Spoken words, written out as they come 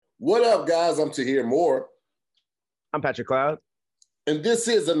What up, guys? I'm Tahir Moore. I'm Patrick Cloud. And this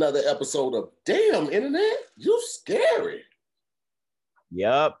is another episode of Damn Internet, You Scary.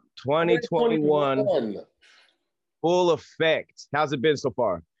 Yep, 2021. Full effect. How's it been so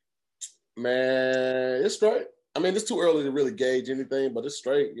far? Man, it's straight. I mean, it's too early to really gauge anything, but it's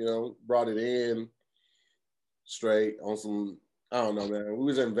straight. You know, brought it in straight on some, I don't know, man. We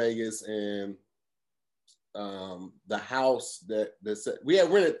was in Vegas and the house we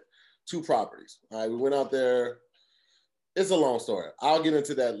had rented 2 properties. All right, we went out there. It's a long story. I'll get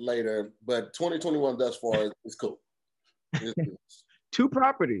into that later, but 2021 thus far is cool. It's cool. 2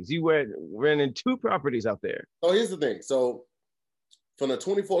 properties. You were renting 2 properties out there. So here's the thing. So from the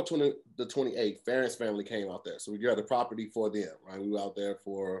 24th to the 28th, Farron's family came out there. So we got the property for them, right? We were out there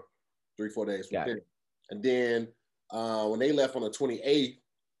for 3-4 days. And then when they left on the 28th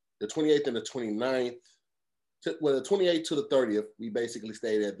and the 29th, the 28th to the 30th, we basically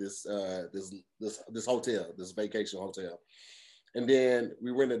stayed at this hotel, this vacation hotel. And then we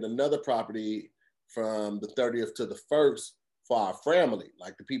rented another property from the 30th to the 1st for our family,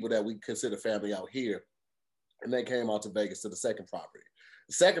 like the people that we consider family out here. And they came out to Vegas to the second property.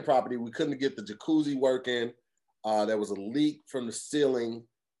 The second property, we couldn't get the jacuzzi working. There was a leak from the ceiling,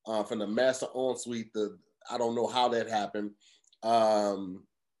 from the master ensuite. I don't know how that happened.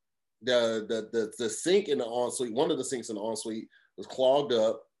 The sink in the ensuite, one of the sinks in the ensuite was clogged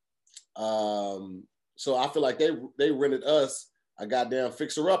up. So I feel like they rented us a goddamn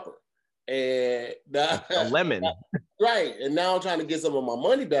fixer-upper. And a lemon. Right. And now I'm trying to get some of my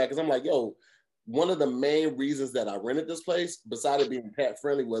money back because I'm like, yo, one of the main reasons that I rented this place, besides it being pet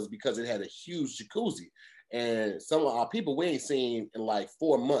friendly, was because it had a huge jacuzzi. And some of our people we ain't seen in like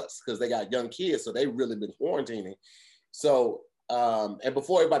 4 months because they got young kids, so they really been quarantining. So and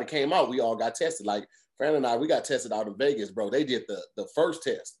before everybody came out, we all got tested. Like Fran and I, we got tested out in Vegas, bro. They did the first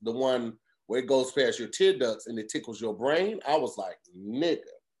test, the one where it goes past your tear ducts and it tickles your brain. I was like, nigga,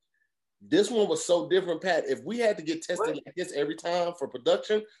 this one was so different, Pat. If we had to get tested like this every time for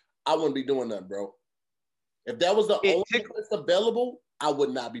production, I wouldn't be doing nothing, bro. If that was the only place available, I would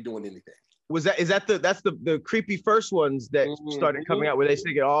not be doing anything. That's the creepy first ones that started coming out where they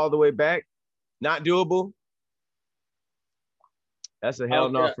stick it all the way back? Not doable? That's a hell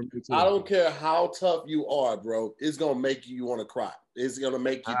no for me too. I don't care how tough you are, bro. It's gonna make you want to cry. It's gonna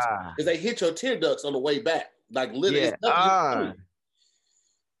make you because they hit your tear ducts on the way back, like literally. Yeah.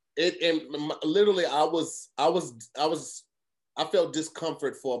 Literally, I felt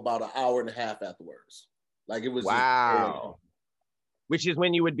discomfort for about an hour and a half afterwards. Like it was wow. Which is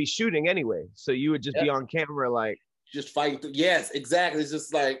when you would be shooting anyway, so you would just be on camera, like just fighting through. Yes, exactly. It's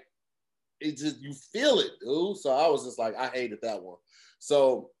just like you feel it, dude. So I was just like, I hated that one.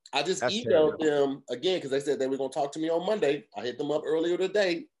 So I just emailed them again because they said they were gonna talk to me on Monday. I hit them up earlier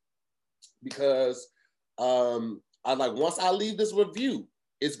today because I like once I leave this review,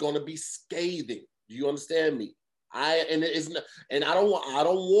 it's gonna be scathing. Do you understand me? I don't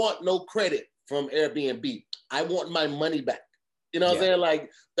want no credit from Airbnb. I want my money back. You know what I'm saying?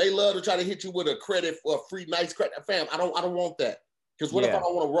 Like they love to try to hit you with a credit for a free nice credit. Fam, I don't want that. Because what if I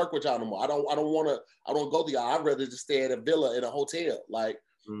don't want to work with y'all no more? I don't go to y'all. I'd rather just stay at a villa in a hotel. Like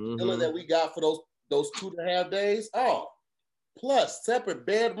the villa that we got for those 2.5 days. Oh, plus separate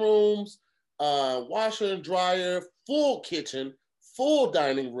bedrooms, washer and dryer, full kitchen, full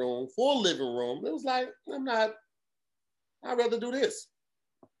dining room, full living room. It was like, I'd rather do this.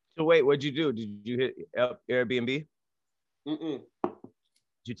 So wait, what'd you do? Did you hit up Airbnb? Mm-mm.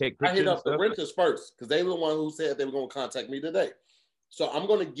 Did you take pictures? I hit up the renters first because they were the one who said they were going to contact me today. So I'm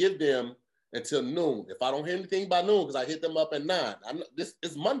going to give them until noon. If I don't hear anything by noon, because I hit them up at 9. This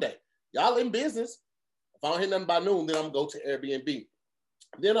is Monday. Y'all in business. If I don't hear nothing by noon, then I'm going to go to Airbnb.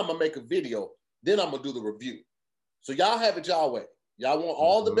 Then I'm going to make a video. Then I'm going to do the review. So y'all have it y'all way. Y'all want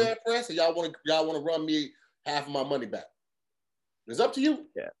all the bad press, or y'all want to run me half of my money back? It's up to you.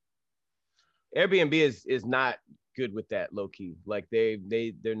 Yeah. Airbnb is not good with that, low key. Like they're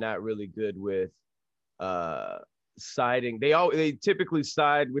not really good with siding. They typically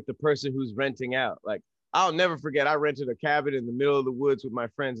side with the person who's renting out. Like I'll never forget, I rented a cabin in the middle of the woods with my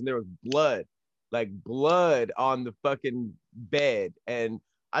friends, and there was blood on the fucking bed, and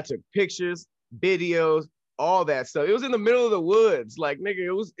I took pictures, videos, all that stuff. It was in the middle of the woods, like nigga,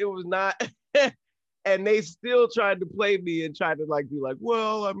 it was not. And they still tried to play me and tried to like be like,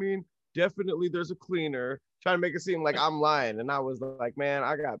 well, I mean, definitely there's a cleaner, trying to make it seem like I'm lying. And I was like, man,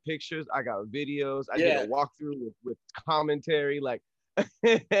 I got pictures, I got videos, I did a walkthrough with commentary, like.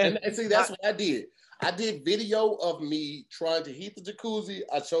 and see, that's what I did. I did video of me trying to heat the jacuzzi.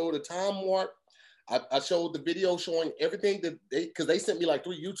 I showed a time warp. I showed the video showing everything that because they sent me like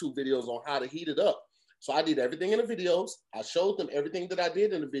 3 YouTube videos on how to heat it up. So I did everything in the videos. I showed them everything that I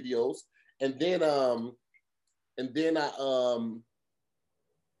did in the videos, and then I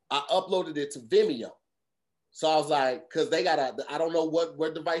uploaded it to Vimeo. So I was like, because they got I don't know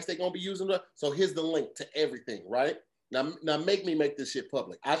what device they're gonna be using. So here's the link to everything, right? Now make me make this shit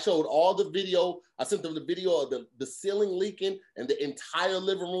public. I showed all the video. I sent them the video of the ceiling leaking and the entire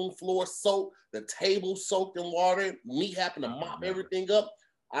living room floor soaked, the table soaked in water, me having to mop everything up.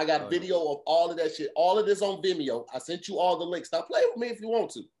 I got video of all of that shit. All of this on Vimeo. I sent you all the links. Now play with me if you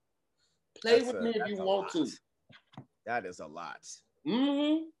want to. Play with me if you want to. That is a lot.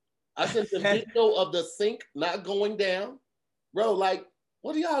 Mm-hmm. I sent the video of the sink not going down. Bro, like,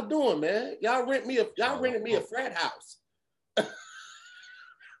 what are y'all doing, man? Y'all rented me a frat house.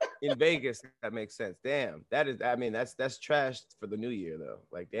 In Vegas, that makes sense. Damn, that's trash for the new year though.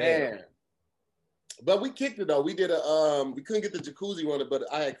 Like, damn. But we kicked it though. We did we couldn't get the jacuzzi running, but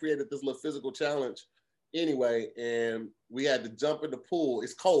I had created this little physical challenge anyway, and we had to jump in the pool.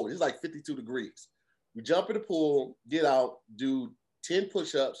 It's cold. It's like 52 degrees. We jump in the pool, get out, do 10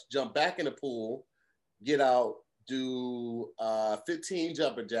 push-ups, jump back in the pool, get out, do 15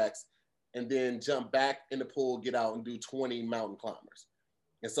 jumping jacks, and then jump back in the pool, get out, and do 20 mountain climbers.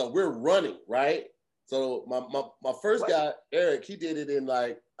 And so we're running, right? So my first guy, Eric, he did it in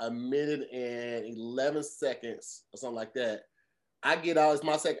like 1 minute and 11 seconds or something like that. I get out, it's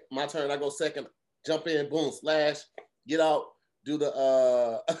my turn. I go second, jump in, boom, slash, get out, do the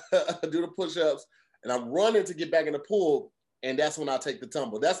do the push-ups, and I'm running to get back in the pool, and that's when I take the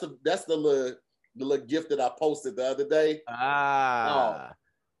tumble. That's the little gift that I posted the other day. That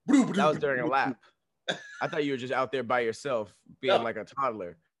was during a lap. I thought you were just out there by yourself, being like a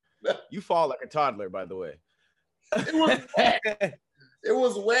toddler. You fall like a toddler, by the way. It was wet. It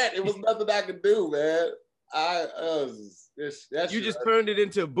was wet. It was nothing I could do, man. You just turned it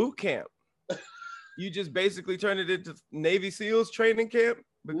into boot camp. You just basically turned it into Navy SEALs training camp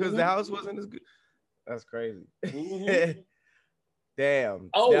because the house wasn't as good. That's crazy.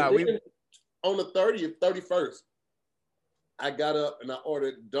 Damn. Oh, yeah, on the 30th, 31st, I got up and I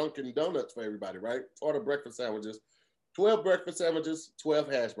ordered Dunkin' Donuts for everybody, right? Ordered breakfast sandwiches, 12 breakfast sandwiches,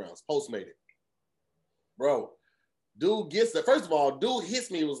 12 hash browns, Postmate it. Bro, dude gets there. First of all, dude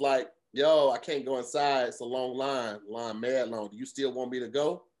hits me, was like, yo, I can't go inside. It's a long line mad long. Do you still want me to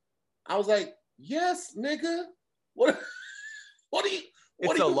go? I was like, yes, nigga. What are you?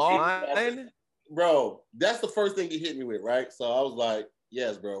 It's a long line? Bro, that's the first thing he hit me with, right? So I was like,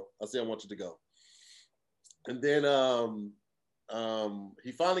 yes, bro. I still want you to go. And then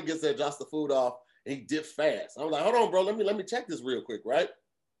he finally gets there, drops the food off, and he dips fast. I'm like, hold on, bro. Let me check this real quick, right?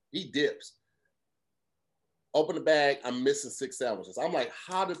 He dips. Open the bag. I'm missing 6 sandwiches. I'm like,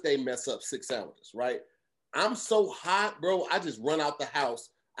 how did they mess up 6 sandwiches, right? I'm so hot, bro. I just run out the house.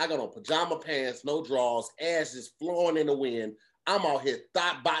 I got on pajama pants, no drawers, ass just flowing in the wind. I'm out here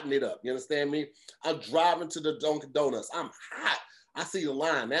thought-botting it up. You understand me? I'm driving to the Dunkin' Donuts. I'm hot. I see the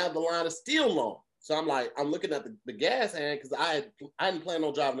line. Now the line is still long. So I'm like, I'm looking at the gas hand because I hadn't planned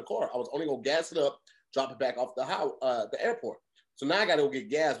on driving the car. I was only gonna gas it up, drop it back off the airport. So now I gotta go get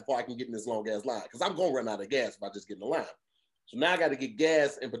gas before I can get in this long gas line because I'm gonna run out of gas if I just get in the line. So now I gotta get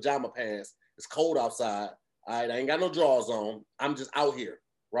gas in pajama pants. It's cold outside. All right, I ain't got no drawers on. I'm just out here,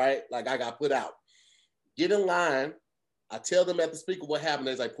 right? Like I got put out. Get in line. I tell them at the speaker what happened.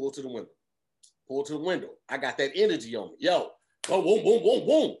 They're like, pull to the window. Pull to the window. I got that energy on me. Yo, boom, boom, boom, boom,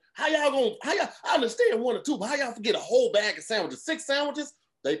 boom. I understand 1 or 2, but how y'all forget a whole bag of sandwiches? 6 sandwiches?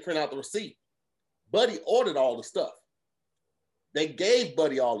 They print out the receipt. Buddy ordered all the stuff. They gave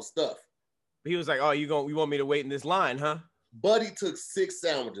Buddy all the stuff. He was like, oh, you want me to wait in this line, huh? Buddy took 6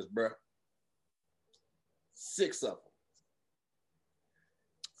 sandwiches, bro. 6 of them.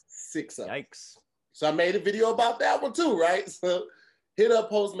 6 of them. Yikes. So I made a video about that one too, right? So hit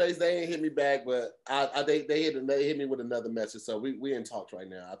up Postmates. They ain't hit me back, but they hit me with another message. So we in talks right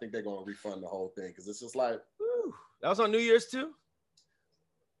now. I think they're gonna refund the whole thing because it's just like, whew. That was on New Year's too?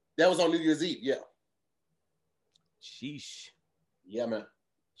 That was on New Year's Eve, yeah. Sheesh. Yeah, man.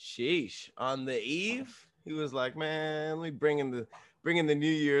 Sheesh. On the eve, he was like, man, let me bring in the New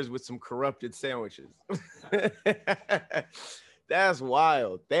Year's with some corrupted sandwiches. That's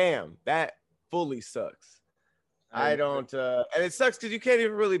wild. Damn, that fully sucks. I don't and it sucks because you can't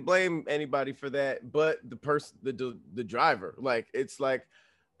even really blame anybody for that but the person, the driver. Like it's like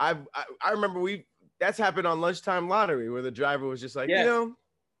I remember that's happened on Lunchtime Lottery where the driver was just like, you know,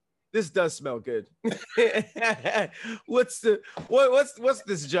 this does smell good. what's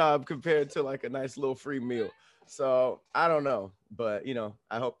this job compared to like a nice little free meal? So I don't know, but you know,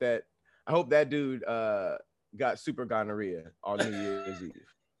 I hope that I hope that dude got super gonorrhea on New Year's Eve.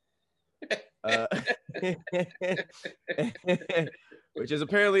 Uh, which is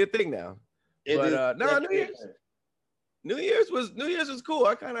apparently a thing now. But no, New Year's was cool.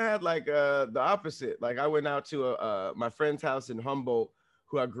 I kind of had like the opposite. Like I went out to my friend's house in Humboldt,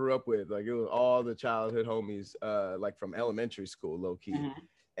 who I grew up with. Like it was all the childhood homies, like from elementary school, low key. Mm-hmm.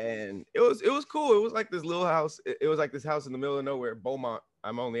 And it was cool. It was like this little house. It was like this house in the middle of nowhere, Beaumont.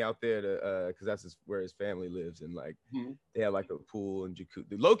 I'm only out there to because that's where his family lives, and like they had like a pool and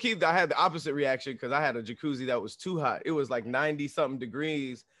jacuzzi. Low key, I had the opposite reaction because I had a jacuzzi that was too hot. It was like 90 something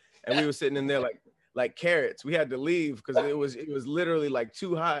degrees, and we were sitting in there like carrots. We had to leave because it was literally like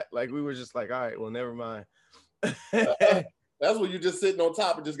too hot. Like we were just like, all right, well, never mind. That's when you just sitting on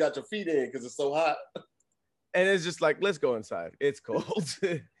top and just got your feet in because it's so hot. And it's just like, let's go inside. It's cold.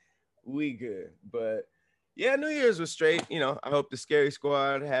 We good. But yeah, New Year's was straight. You know, I hope the Scary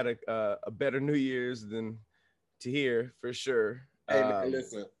Squad had a better New Year's than Tahir for sure. Hey, man,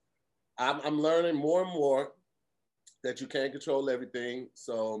 listen, I'm learning more and more that you can't control everything.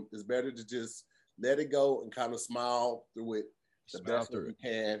 So it's better to just let it go and kind of smile through it the best that you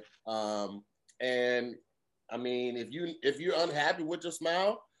can. And I mean, if you're unhappy with your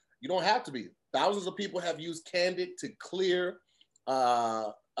smile, you don't have to be. Thousands of people have used Candid to clear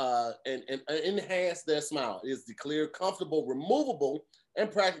and enhance their smile. It's the clear, comfortable, removable, and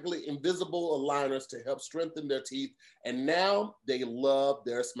practically invisible aligners to help strengthen their teeth. And now they love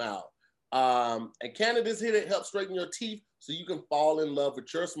their smile. And Candid is here to help straighten your teeth so you can fall in love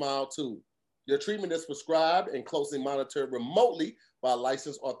with your smile too. Your treatment is prescribed and closely monitored remotely by a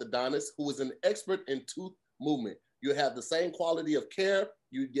licensed orthodontist who is an expert in tooth movement. You have the same quality of care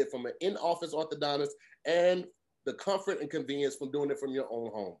you get from an in-office orthodontist and the comfort and convenience from doing it from your own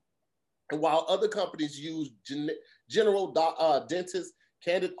home. And while other companies use general dentists,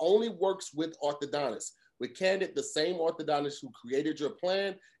 Candid only works with orthodontists. With Candid, the same orthodontist who created your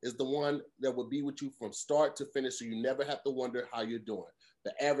plan is the one that will be with you from start to finish, so you never have to wonder how you're doing.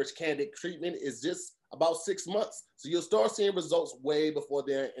 The average Candid treatment is just about 6 months. So you'll start seeing results way before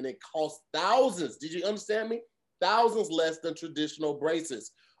then, and it costs thousands. Did you understand me? Thousands less than traditional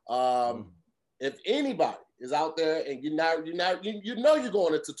braces. If anybody is out there and you know you're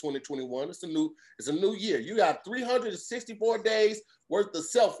going into 2021, it's a new year. You got 364 days worth of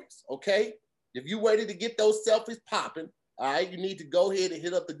selfies, okay? If you waited to get those selfies popping, all right, you need to go ahead and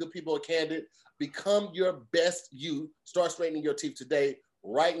hit up the good people at Candid. Become your best you. Start straightening your teeth today.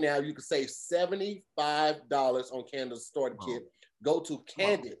 Right now, you can save $75 on Candid's starter kit. Go to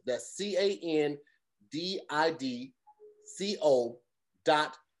Candid, that's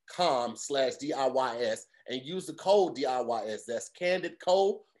CandidCo.com/DIYS and use the code DIYS. That's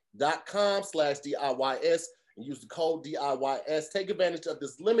CandidCo.com/DIYS and use the code DIYS. Take advantage of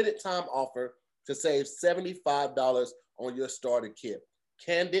this limited time offer to save $75 on your starter kit.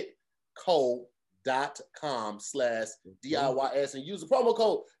 CandidCo.com/DIYS and use the promo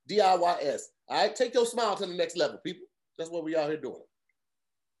code DIYS. All right, take your smile to the next level, people. That's what we out here doing.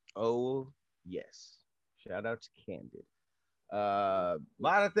 Oh, yes. Shout out to Candid. A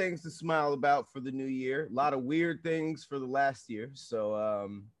lot of things to smile about for the new year. A lot of weird things for the last year. So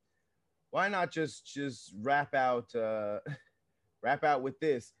why not just wrap out with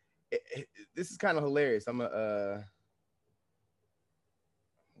this? This is kind of hilarious. I'm gonna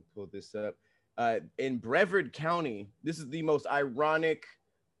pull this up. In Brevard County, this is the most ironic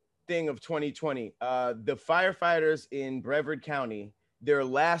thing of 2020. The firefighters in Brevard County, their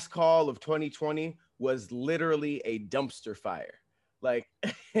last call of 2020 was literally a dumpster fire. Like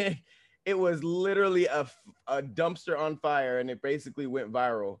it was literally a dumpster on fire, and it basically went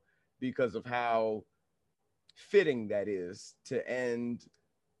viral because of how fitting that is to end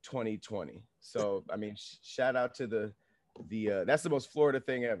 2020. So I mean, shout out to the that's the most Florida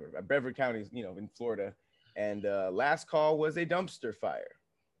thing ever. Brevard County, in Florida, and last call was a dumpster fire.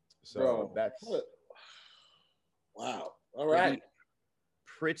 So that's wow. All right,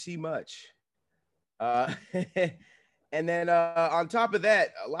 pretty much. And then on top of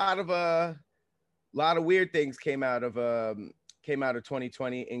that, a lot of weird things came out of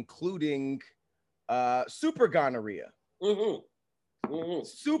 2020, including super gonorrhea.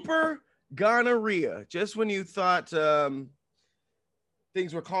 Super gonorrhea. Just when you thought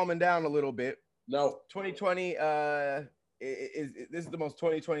things were calming down a little bit, no. 2020 this is the most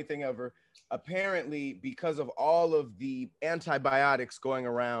 2020 thing ever. Apparently, because of all of the antibiotics going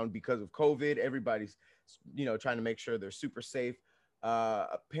around because of COVID, everybody's trying to make sure they're super safe.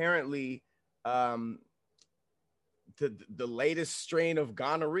 Apparently, the latest strain of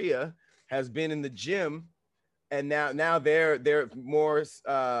gonorrhea has been in the gym, and now they're more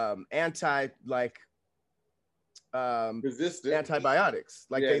anti like resistant antibiotics.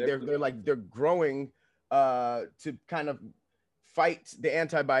 Like yeah, they're growing to kind of fight the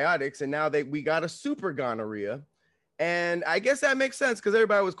antibiotics, and now we got a super gonorrhea. And I guess that makes sense because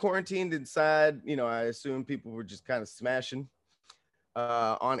everybody was quarantined inside. You know, I assume people were just kind of smashing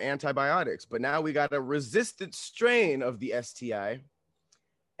on antibiotics. But now we got a resistant strain of the STI.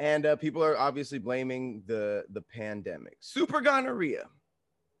 And people are obviously blaming the pandemic. Super gonorrhea.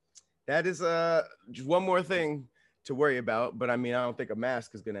 That is one more thing to worry about. But I mean, I don't think a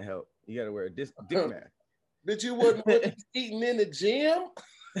mask is going to help. You got to wear a dick mask. But you wouldn't be eating in the gym?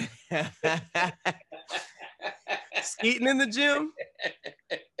 Skeeting in the gym?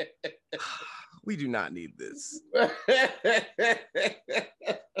 We do not need this.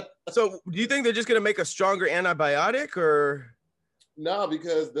 So do you think they're just going to make a stronger antibiotic or? No,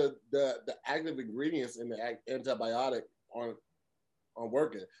 because the active ingredients in the antibiotic aren't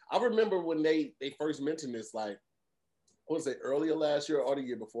working. I remember when they first mentioned this, like, I want to say earlier last year or the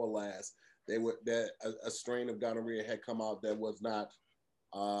year before last, a strain of gonorrhea had come out that was not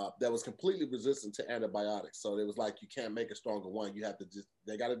that was completely resistant to antibiotics. So it was like, you can't make a stronger one. You have to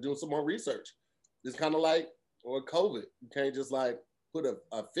they got to do some more research. It's kind of like, or COVID. You can't just like put a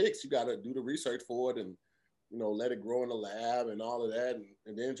fix. You got to do the research for it and, you know, let it grow in the lab and all of that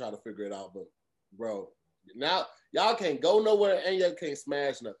and then try to figure it out. But bro, now y'all can't go nowhere and y'all can't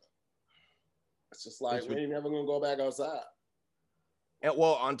smash nothing. It's just like, we ain't never going to go back outside. And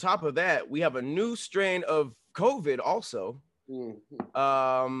well, on top of that, we have a new strain of COVID also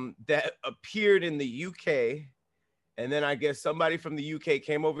that appeared in the UK. And then I guess somebody from the UK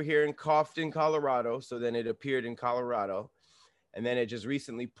came over here and coughed in Colorado. So then it appeared in Colorado. And then it just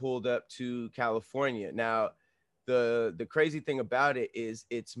recently pulled up to California. Now, the crazy thing about it is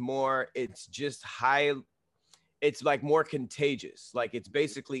it's like more contagious. Like it's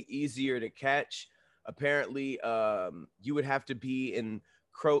basically easier to catch. Apparently, you would have to be in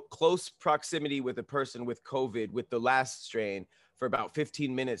close proximity with a person with COVID with the last strain for about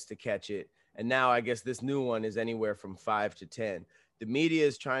 15 minutes to catch it. And now I guess this new one is anywhere from 5 to 10. The media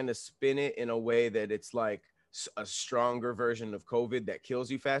is trying to spin it in a way that it's like a stronger version of COVID that kills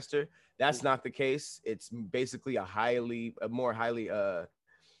you faster. That's not the case. It's basically a more highly, I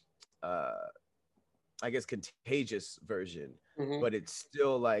guess, contagious version, but it's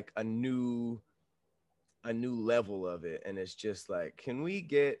still like a new level of it. And it's just like, can we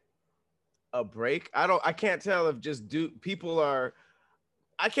get a break? I can't tell if people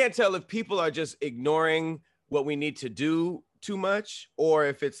are just ignoring what we need to do too much, or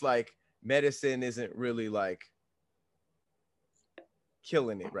if it's like medicine isn't really like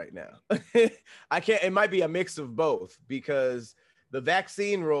killing it right now. It might be a mix of both, because the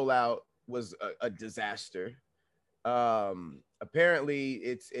vaccine rollout was a disaster. Apparently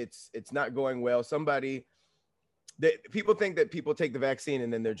it's not going well. People think that people take the vaccine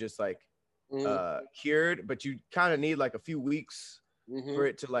and then they're just like cured, but you kind of need like a few weeks for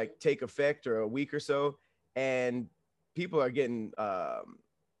it to like take effect, or a week or so. And people are getting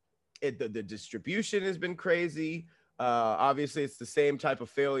the distribution has been crazy. Obviously it's the same type of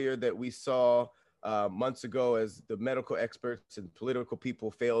failure that we saw months ago, as the medical experts and political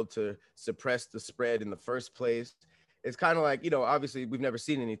people failed to suppress the spread in the first place. It's kind of like, you know, obviously we've never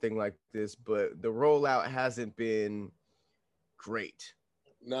seen anything like this, but the rollout hasn't been great.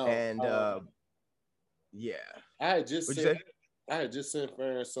 No. And yeah. I had just sent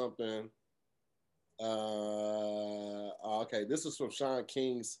Farron something. Okay, this is from Sean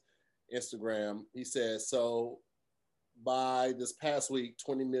King's Instagram. He says, so by this past week,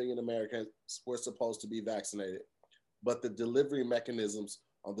 20 million Americans were supposed to be vaccinated, but the delivery mechanisms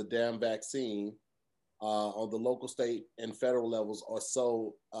of the damn vaccine on the local, state, and federal levels are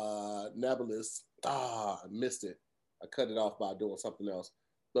so nebulous. I missed it. I cut it off by doing something else.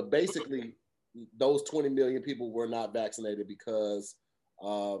 But basically, those 20 million people were not vaccinated because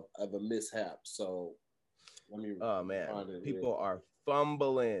of a mishap. So let me. Oh man, people are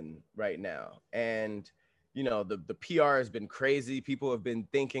fumbling right now, and you know the PR has been crazy. People have been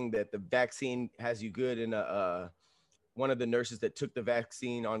thinking that the vaccine has you good, and one of the nurses that took the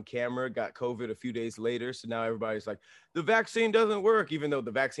vaccine on camera got COVID a few days later. So now everybody's like, the vaccine doesn't work, even though the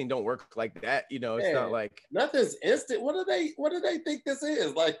vaccine don't work like that. You know, it's not like nothing's instant. What do they think this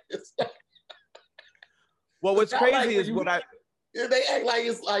is? Like, it's like, well, what's crazy is they act like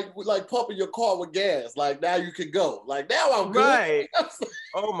it's like pumping your car with gas. Like, now you can go. Like, now I'm good. Right.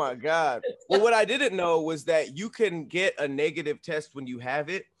 Oh my God. Well, what I didn't know was that you can get a negative test when you have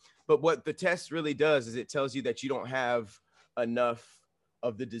it. But what the test really does is it tells you that you don't have enough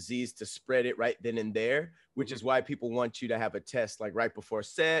of the disease to spread it right then and there, which is why people want you to have a test like right before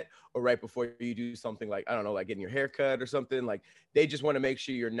set or right before you do something like, I don't know, like getting your hair cut or something. Like they just want to make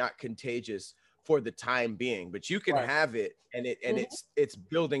sure you're not contagious for the time being, but you can have it and it's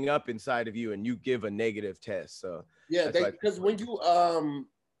building up inside of you and you give a negative test. So yeah, because when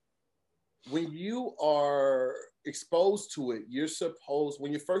you are exposed to it,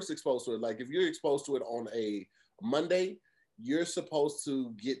 when you're first exposed to it, like if you're exposed to it on a Monday, you're supposed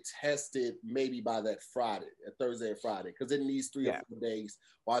to get tested maybe by that Friday, Thursday or Friday, because it needs 3 or 4 days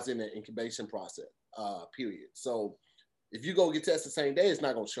while it's in the incubation process period. So if you go get tested the same day, it's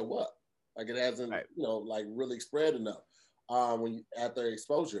not going to show up. Like it hasn't, like really spread enough after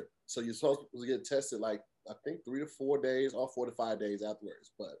exposure. So you're supposed to get tested like, I think 3 to 4 days or 4 to 5 days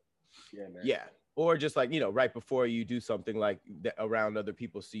afterwards. But yeah, man. Yeah. Or just like, right before you do something like that around other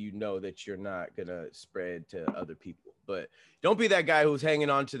people, so you know that you're not going to spread to other people. But don't be that guy who's hanging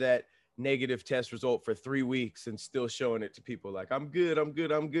on to that negative test result for 3 weeks and still showing it to people like, I'm good,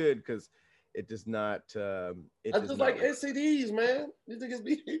 because it does not. It's just like STDs, man. These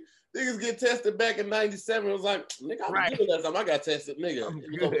niggas get tested back in '97. It was like, nigga, I was good last time I got tested, nigga.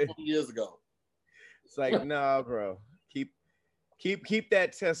 It was over 20 years ago. It's like, nah, bro. Keep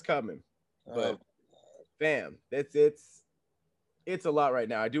that test coming. But fam, it's a lot right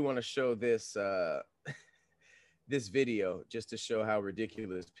now. I do want to show this this video just to show how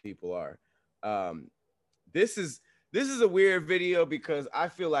ridiculous people are. This is a weird video because I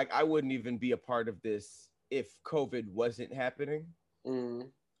feel like I wouldn't even be a part of this if COVID wasn't happening.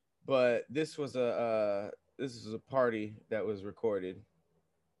 But this was a party that was recorded.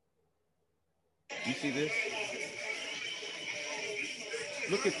 You see this?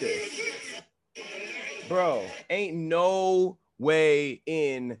 Look at this. Bro, ain't no way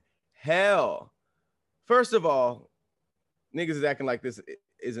in hell. First of all, niggas is acting like this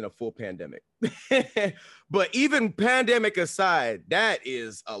isn't a full pandemic. But even pandemic aside, that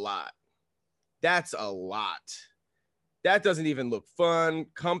is a lot. That's a lot. That doesn't even look fun,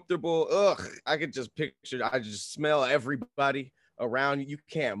 comfortable. Ugh, I could just picture, I just smell everybody around you. You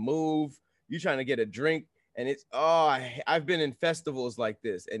can't move. You're trying to get a drink. And it's, I've been in festivals like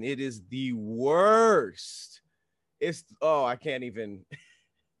this and it is the worst. I can't even,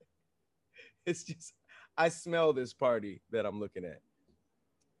 it's just, I smell this party that I'm looking at.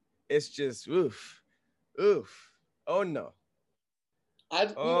 It's just, oof. Oh no. I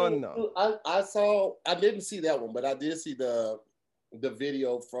didn't see that one, but I did see the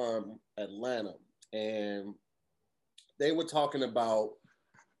video from Atlanta, and they were talking about,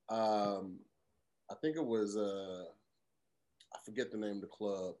 I think it was, I forget the name of the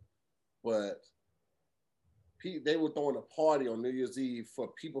club, but they were throwing a party on New Year's Eve for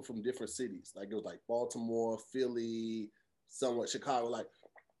people from different cities. Like it was like Baltimore, Philly, somewhat Chicago,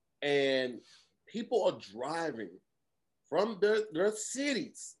 and people are driving from their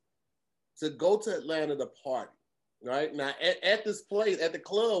cities to go to Atlanta to party. Right now, at this place, at the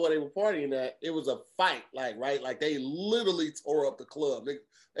club where they were partying at, it was a fight. Like they literally tore up the club.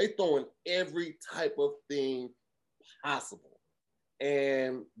 They throwing every type of thing possible.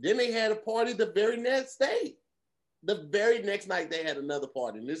 And then they had a party the very next day. The very next night they had another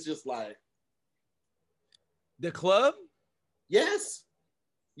party. And it's just like. The club? Yes.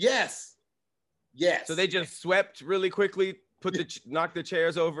 So they just swept really quickly, knocked the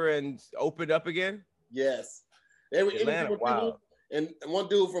chairs over and opened up again? Yes. They were Atlanta, wow. And one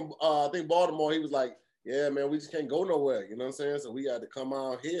dude from, I think Baltimore, he was like, yeah, man, we just can't go nowhere. You know what I'm saying? So we got to come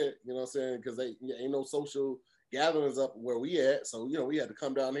out here, you know what I'm saying? Because ain't no social gatherings up where we at. So, we had to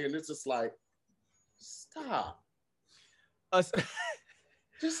come down here. And it's just like, stop. Be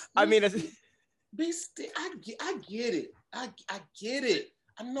still. I get it. I get it.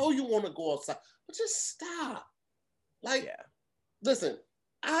 I know you want to go outside, but just stop. Listen,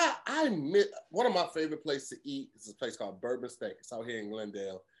 I admit one of my favorite places to eat is a place called Bourbon Steak. It's out here in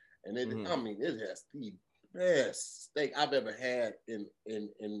Glendale. And it has the best steak I've ever had in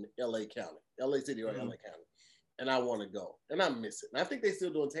LA County, LA City or LA County. And I want to go. And I miss it. And I think they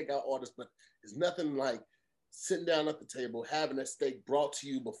still doing takeout orders, but it's nothing like sitting down at the table, having that steak brought to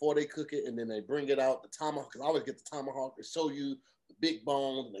you before they cook it, and then they bring it out, the tomahawk, because I always get the tomahawk, they show you the big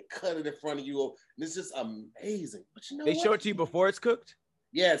bones, and they cut it in front of you, and it's just amazing. But they show it to you before it's cooked?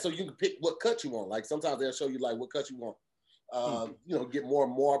 Yeah, so you can pick what cut you want. Like sometimes they'll show you like what cut you want. Get more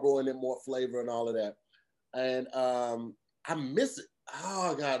marble in it, more flavor and all of that. And I miss it.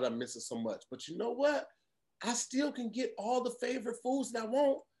 Oh God, I miss it so much. But you know what? I still can get all the favorite foods that I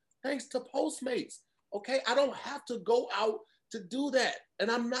want thanks to Postmates. Okay, I don't have to go out to do that.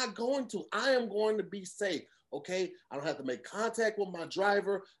 And I'm not going to. I am going to be safe. Okay, I don't have to make contact with my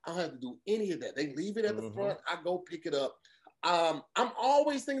driver. I don't have to do any of that. They leave it at the front. I go pick it up. I'm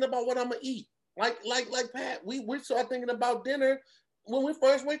always thinking about what I'm gonna eat. Like Pat, we start thinking about dinner when we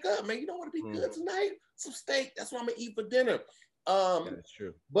first wake up. Man, you know what would be good tonight? Some steak. That's what I'm gonna eat for dinner. That's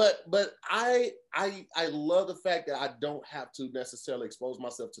true. But I love the fact that I don't have to necessarily expose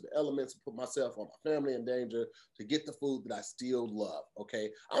myself to the elements and put myself or my family in danger to get the food that I still love. Okay,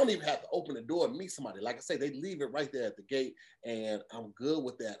 I don't even have to open the door and meet somebody. Like I say, they leave it right there at the gate, and I'm good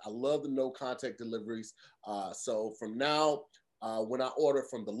with that. I love the no contact deliveries. So from now, when I order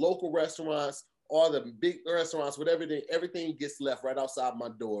from the local restaurants or the big restaurants, whatever, everything gets left right outside my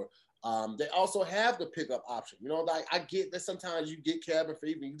door. They also have the pickup option. You know, like I get that sometimes you get cabin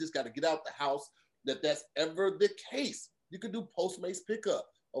fever and you just got to get out the house. That's ever the case. You can do Postmates pickup.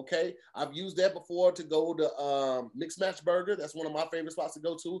 Okay, I've used that before to go to Mixed Match Burger. That's one of my favorite spots to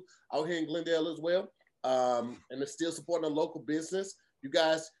go to out here in Glendale as well. And it's still supporting a local business. You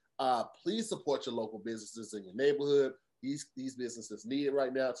guys, please support your local businesses in your neighborhood. These businesses need it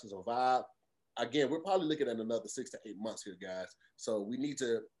right now to survive. Again, we're probably looking at another 6 to 8 months here, guys. So we need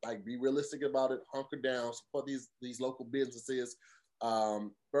to be realistic about it, hunker down, support these local businesses,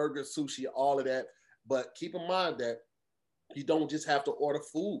 burger, sushi, all of that. But keep in mind that you don't just have to order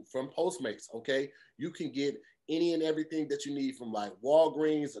food from Postmates, okay? You can get any and everything that you need from like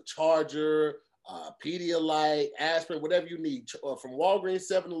Walgreens, a charger, Pedialyte, aspirin, whatever you need. From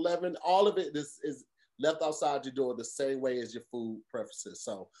Walgreens, 7-Eleven, all of it is left outside your door the same way as your food preferences.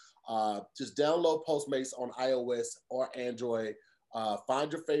 So just download Postmates on iOS or Android.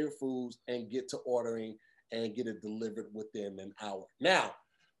 Find your favorite foods and get to ordering and get it delivered within an hour. Now,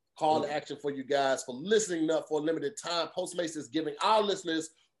 call to action for you guys for listening up for a limited time. Postmates is giving our listeners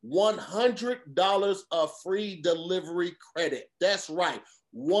 $100 of free delivery credit. That's right,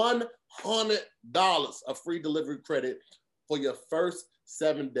 $100 of free delivery credit for your first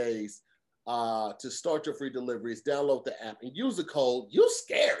 7 days. To start your free deliveries, download the app and use the code You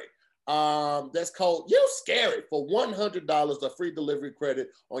Scary. That's code You Scary for $100 of free delivery credit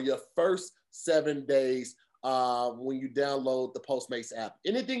on your first 7 days when you download the Postmates app.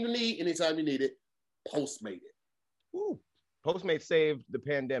 Anything you need, anytime you need it, Postmate it. Ooh, Postmates saved the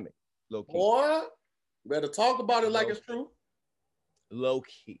pandemic. Low key. Boy, better talk about it like it's true. Low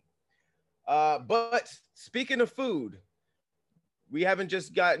key. But speaking of food, we haven't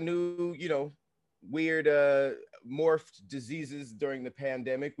just got new, weird morphed diseases during the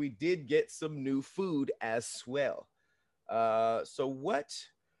pandemic. We did get some new food as well. So what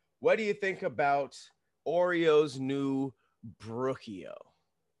do you think about Oreo's new Brookio?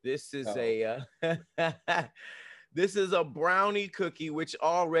 This is this is a brownie cookie which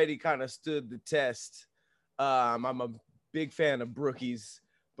already kind of stood the test. I'm a big fan of Brookies,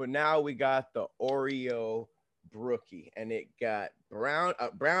 but now we got the Oreo Brookie, and it got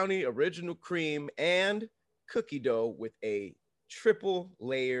brownie, original cream, and cookie dough with a triple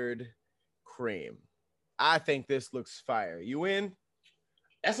layered cream. I think this looks fire. You in?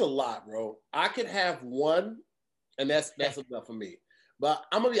 That's a lot, bro. I could have one, and that's enough for me. But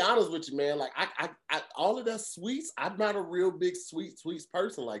I'm gonna be honest with you, man. Like I all of that sweets, I'm not a real big sweets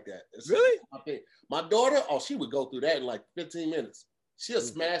person like that. Really? My daughter, she would go through that in like 15 minutes. She'll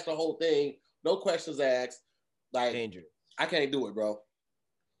smash the whole thing, no questions asked. Like, dangerous. I can't do it, bro.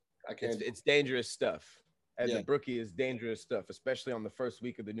 I can't. It's dangerous stuff. And the Brookie is dangerous stuff, especially on the first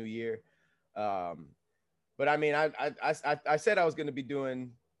week of the new year. But I mean, I said I was going to be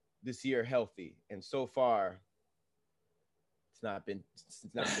doing this year healthy, and so far, it's not been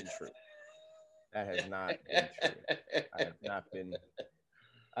true. That has not been true.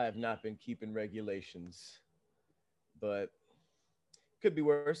 I have not been keeping regulations, but could be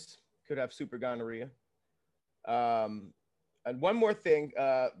worse. Could have super gonorrhea. And one more thing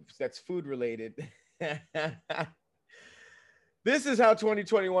that's food related. This is how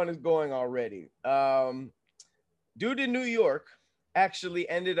 2021 is going already. Dude in New York actually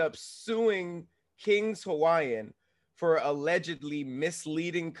ended up suing King's Hawaiian for allegedly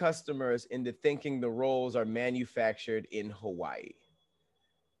misleading customers into thinking the rolls are manufactured in Hawaii.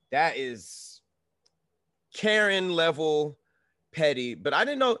 That is Karen level petty, but I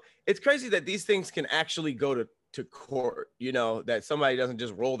didn't know. It's crazy that these things can actually go to court, that somebody doesn't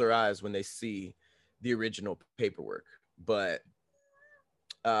just roll their eyes when they see the original paperwork. But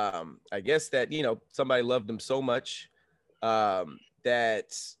I guess that, somebody loved him so much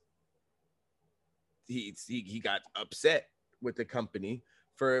that he got upset with the company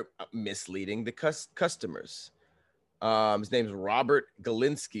for misleading the customers. His name's Robert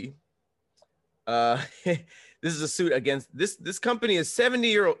Galinsky. This is a suit against this company is 70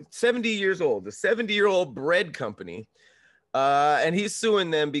 years old, the 70-year-old bread company. And he's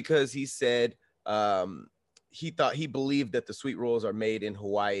suing them because he said he believed that the sweet rolls are made in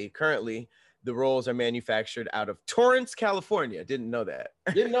Hawaii. Currently, the rolls are manufactured out of Torrance, California. Didn't know that.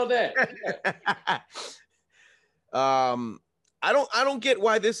 Didn't know that. Yeah. I don't get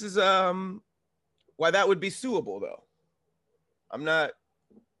why this is why that would be suable though. I'm not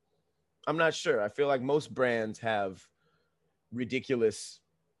sure. I feel like most brands have ridiculous,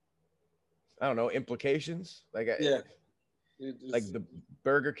 I don't know, implications. Like yeah. Like the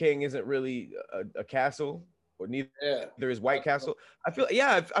Burger King isn't really a castle, or neither is White Castle. I feel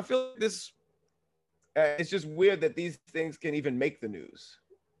like this. It's just weird that these things can even make the news.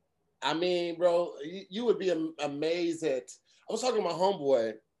 I mean, bro, you would be amazed at. I was talking to my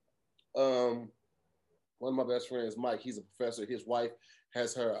homeboy, one of my best friends, Mike. He's a professor. His wife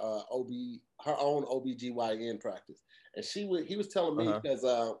has her own OBGYN practice, and he was telling me because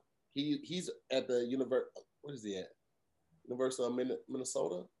he's at the university. What is he at? University of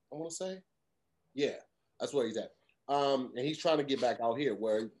Minnesota, I want to say. Yeah, that's where he's at. And he's trying to get back out here,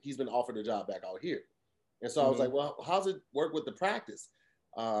 where he's been offered a job back out here. And so I was like, well, how's it work with the practice?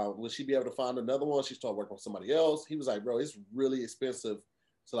 Will she be able to find another one? She started working with somebody else. He was like, bro, it's really expensive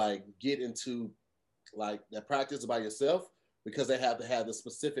to like get into like that practice by yourself because they have to have the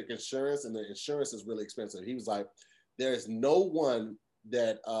specific insurance, and the insurance is really expensive. He was like, there is no one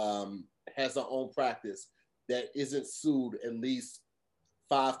that has their own practice that isn't sued at least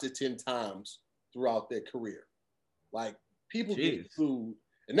 5 to 10 times throughout their career. Like people get sued,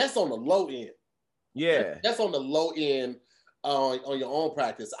 and that's on the low end. Yeah, that's on the low end on your own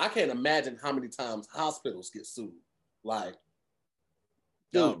practice. I can't imagine how many times hospitals get sued. Like,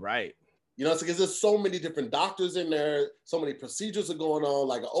 dude, right. You know, because there's so many different doctors in there, so many procedures are going on.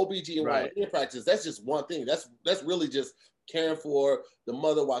 Like an OBGYN practice, that's just one thing. That's really just caring for the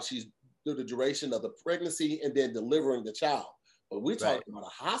mother while she's through the duration of the pregnancy and then delivering the child. But we're talking about a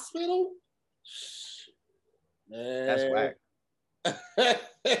hospital? Man. That's whack.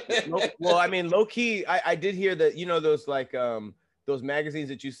 Well, I mean, low key, I did hear that, you know, those like those magazines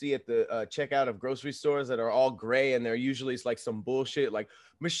that you see at the checkout of grocery stores that are all gray, and they're usually it's like some bullshit like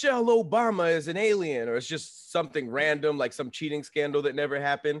Michelle Obama is an alien, or it's just something random like some cheating scandal that never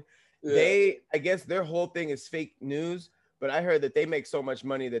happened. Yeah. I guess their whole thing is fake news, but I heard that they make so much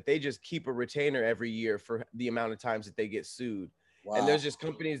money that they just keep a retainer every year for the amount of times that they get sued. Wow. And there's just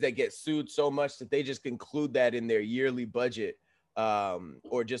companies that get sued so much that they just include that in their yearly budget.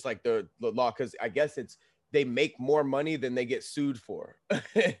 Or just like the law, because I guess they make more money than they get sued for.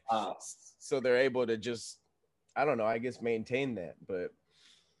 So they're able to just, I don't know, I guess maintain that. But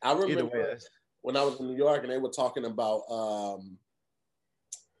I remember when I was in New York and they were talking about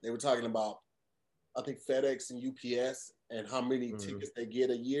I think FedEx and UPS and how many tickets they get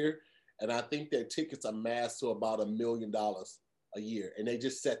a year. And I think their tickets are massed to about $1 million a year. And they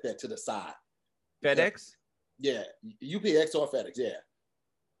just set that to the side. FedEx? Yeah, UPX or FedEx, yeah.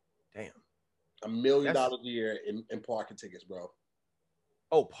 Damn. $1 million a year in parking tickets, bro.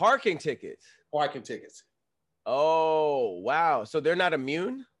 Oh, parking tickets. Parking tickets. Oh, wow. So they're not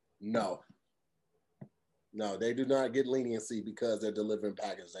immune? No, they do not get leniency because they're delivering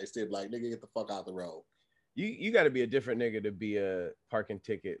packages. They still like, nigga, get the fuck out the road. You got to be a different nigga to be a parking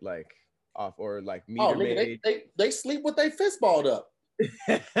ticket like off or like meter maid. They sleep with their fist balled up.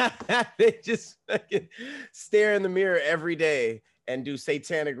 They just fucking stare in the mirror every day and do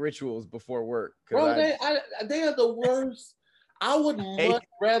satanic rituals before work. Bro, they are the worst. I would much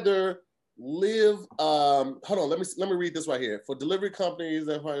rather live. Hold on, let me read this right here. For delivery companies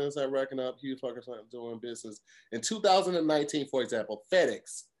that finance are racking up huge fucking doing business. In 2019, for example,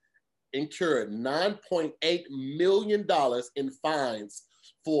 FedEx incurred $9.8 million in fines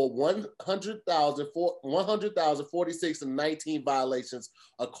for 100,046 and 19 violations,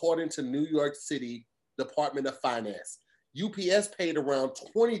 according to New York City Department of Finance. UPS paid around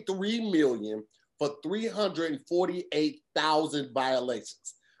 $23 million for 348,000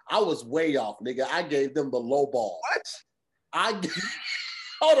 violations. I was way off, nigga. I gave them the low ball. What?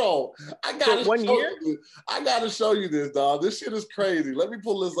 Hold on. I gotta show you this, dog. This shit is crazy. Let me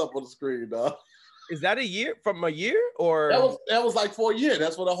pull this up on the screen, dog. Is that a year from a year or that was like for a year?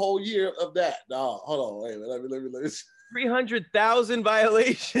 That's for the whole year of that. No, hold on, wait, let me. 300,000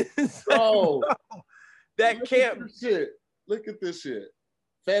 violations, bro. That can't. Look at this shit.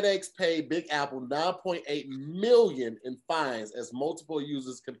 FedEx paid Big Apple $9.8 million in fines as multiple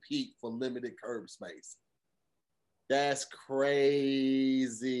users compete for limited curb space. That's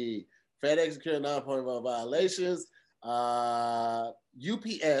crazy. FedEx incurred 9.1 violations. UPS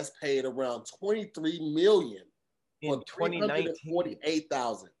paid around $23 million in 2019.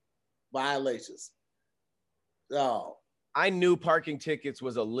 348,000 violations. Oh, I knew parking tickets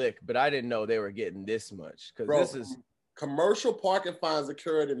was a lick, but I didn't know they were getting this much because this is commercial parking fines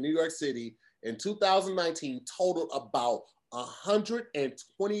occurred in New York City in 2019 totaled about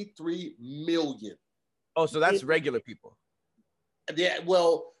 123 million. Oh, so that's regular people. Yeah,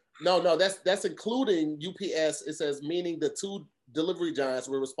 well, no, that's including UPS. It says meaning the two delivery giants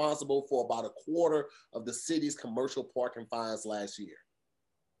were responsible for about a quarter of the city's commercial parking fines last year.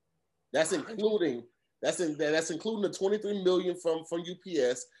 That's including the 23 million from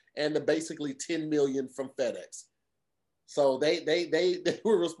UPS and the basically 10 million from FedEx. So they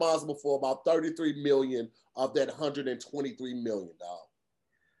were responsible for about 33 million of that 123 million.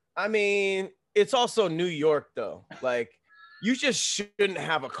 I mean, it's also New York though. Like, you just shouldn't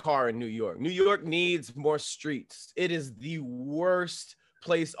have a car in New York. New York needs more streets. It is the worst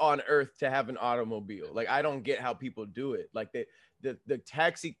place on earth to have an automobile. Like, I don't get how people do it. Like, the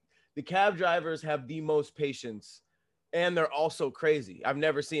cab drivers have the most patience, and they're also crazy. I've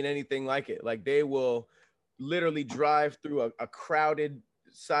never seen anything like it. Like, they will literally drive through a crowded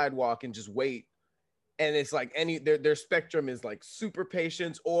sidewalk and just wait. And it's like their spectrum is like super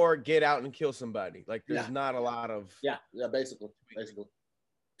patience or get out and kill somebody. Like, there's not a lot of basically.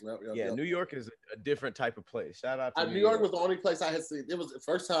 Yep. New York is a different type of place. Shout out to New York was the only place I had seen. It was the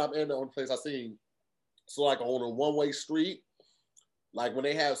first time and the only place I seen. So like on a one-way street, like when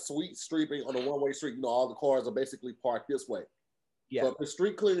they have sweet streeting on a one-way street, all the cars are basically parked this way. Yeah. But the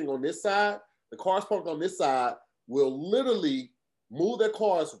street cleaning on this side, the cars parked on this side will literally move their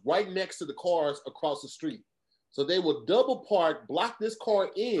cars right next to the cars across the street. So they will double park, block this car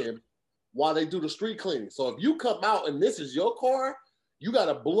in while they do the street cleaning. So if you come out and this is your car, you got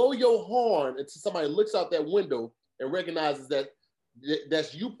to blow your horn until somebody looks out that window and recognizes that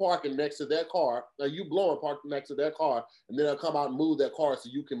that's you parking next to their car, or you blowing parking next to their car, and then they'll come out and move their car so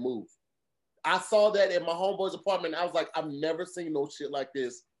you can move. I saw that in my homeboy's apartment. I was like, I've never seen no shit like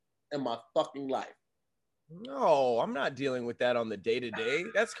this in my fucking life. No, I'm not dealing with that on the day-to-day.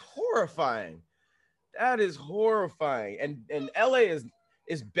 That's horrifying. That is horrifying. And LA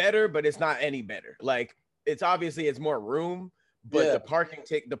is better, but it's not any better. Like, it's obviously it's more room, but the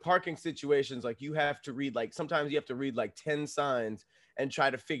parking situations, like, you have to read, like, sometimes you have to read like 10 signs and try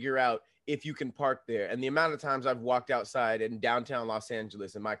to figure out if you can park there. And the amount of times I've walked outside in downtown Los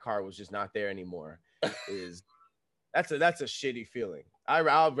Angeles and my car was just not there anymore is that's a shitty feeling.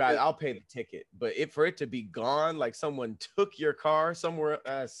 I'll pay the ticket, but for it to be gone, like someone took your car somewhere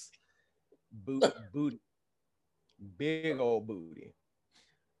else, booty, big old booty.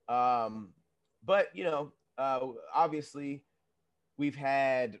 But obviously we've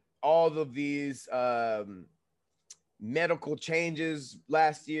had all of these medical changes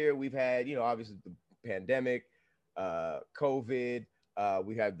last year. We've had, obviously the pandemic, COVID.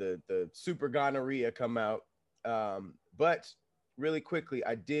 We had the super gonorrhea come out. But really quickly,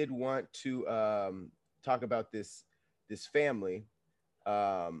 I did want to talk about this family.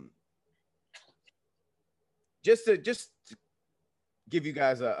 Just to give you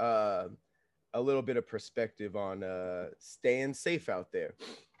guys a little bit of perspective on staying safe out there.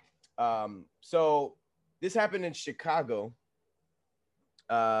 So this happened in Chicago,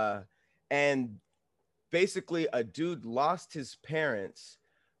 and basically a dude lost his parents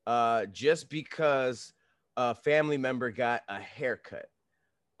just because a family member got a haircut.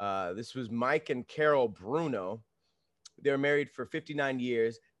 This was Mike and Carol Bruno. They were married for 59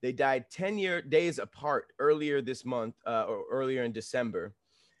 years. They died 10 days apart earlier this month, or earlier in December.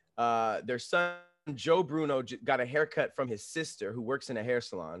 Their son, Joe Bruno, got a haircut from his sister, who works in a hair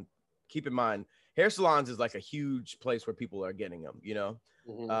salon. Keep in mind, hair salons is like a huge place where people are getting them,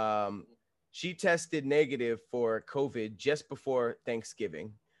 Mm-hmm. She tested negative for COVID just before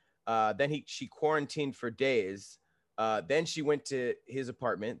Thanksgiving. Then she quarantined for days. Then she went to his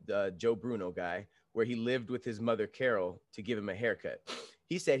apartment, the Joe Bruno guy, where he lived with his mother, Carol, to give him a haircut.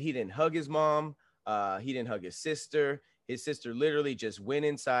 He said he didn't hug his mom. He didn't hug his sister. His sister literally just went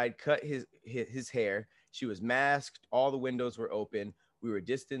inside, cut his hair. She was masked. All the windows were open. We were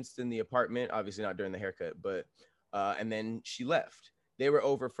distanced in the apartment, obviously not during the haircut, but, and then she left. They were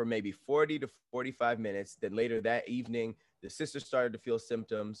over for maybe 40 to 45 minutes. Then later that evening, the sister started to feel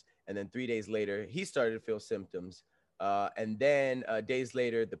symptoms. And then 3 days later, he started to feel symptoms. And then days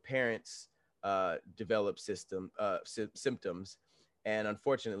later, the parents developed symptoms. And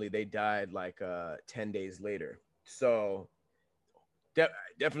unfortunately, they died like 10 days later. So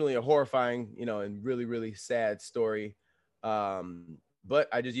definitely a horrifying, and really, really sad story. But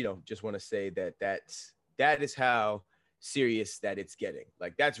I just want to say that is how serious that it's getting.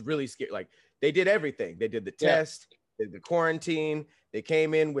 Like, that's really scary. Like, they did everything. They did the test, did the quarantine. They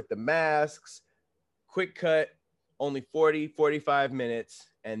came in with the masks, quick cut, only 40, 45 minutes.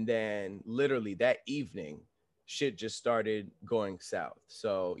 And then literally that evening, shit just started going south.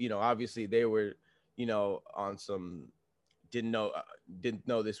 So, you know, obviously they were, you know, on some, didn't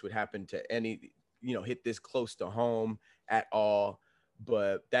know this would happen to any, you know, hit this close to home at all.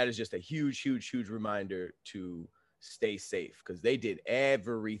 But that is just a huge, huge, huge reminder to stay safe, because they did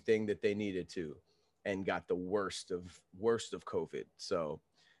everything that they needed to and got the worst of COVID. So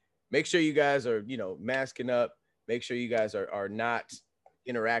make sure you guys are, you know, masking up. Make sure you guys are not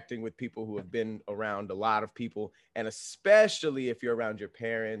interacting with people who have been around a lot of people, and especially if you're around your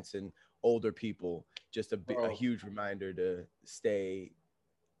parents and older people, just a huge reminder to stay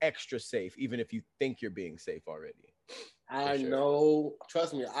extra safe, even if you think you're being safe already. I know.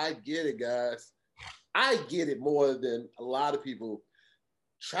 Trust me, I get it, guys. I get it more than a lot of people.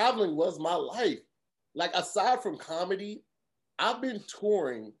 Traveling was my life. Like, aside from comedy, I've been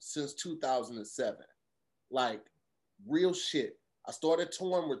touring since 2007. Like, real shit. I started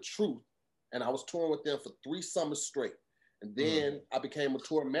touring with Truth, and I was touring with them for 3 summers straight. And then I became a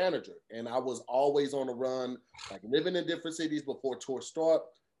tour manager, and I was always on the run, like living in different cities before tour start.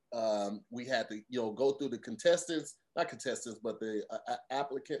 We had to, you know, go through the not contestants, but the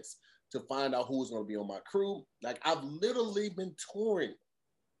applicants to find out who was going to be on my crew. Like, I've literally been touring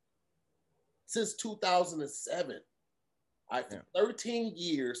since 2007. For 13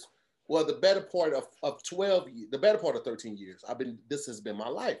 years, well, the better part of 12 years, the better part of 13 years, this has been my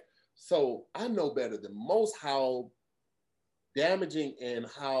life. So I know better than most how damaging and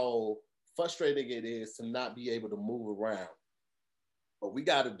how frustrating it is to not be able to move around. But we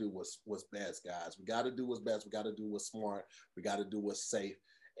got to do what's best, guys. We got to do what's best. We got to do what's smart. We got to do what's safe.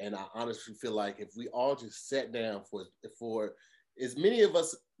 And I honestly feel like if we all just sat down for as many of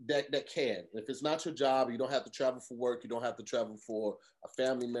us that can, if it's not your job, you don't have to travel for work, you don't have to travel for a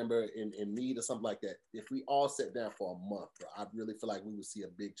family member in need or something like that. If we all sat down for a month, bro, I really feel like we would see a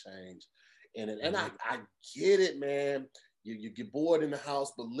big change. And I get it, man. You get bored in the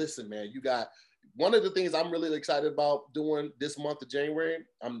house, but listen, man, you got one of the things I'm really excited about doing this month of January.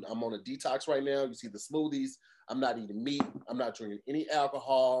 I'm on a detox right now. You see the smoothies. I'm not eating meat. I'm not drinking any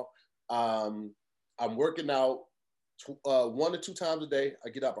alcohol. I'm working out 1 to 2 times a day. I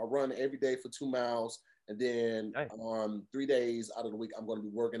get up, I run every day for 2 miles. And then 3 days out of the week, I'm going to be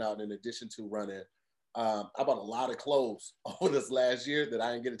working out in addition to running. I bought a lot of clothes over this last year that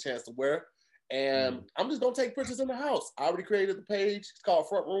I didn't get a chance to wear. And I'm just going to take pictures in the house. I already created the page. It's called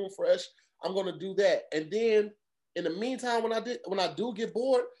Front Room Fresh. I'm going to do that. And then in the meantime, when I do get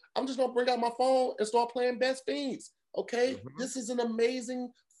bored, I'm just going to bring out my phone and start playing Best Fiends. Okay. This is an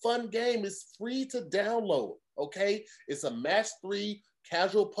amazing, fun game. It's free to download. Okay. It's a match 3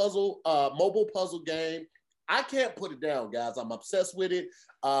 casual puzzle, mobile puzzle game. I can't put it down, guys. I'm obsessed with it.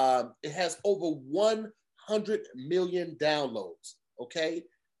 It has over 100 million downloads. Okay.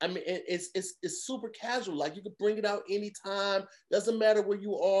 I mean, it's super casual. Like, you can bring it out anytime. Doesn't matter where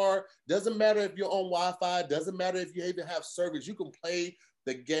you are. Doesn't matter if you're on Wi-Fi. Doesn't matter if you even have service. You can play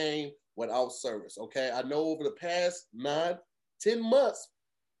the game without service. Okay. I know over the past 9-10 months,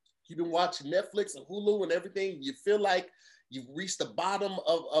 you've been watching Netflix and Hulu and everything. You feel like you've reached the bottom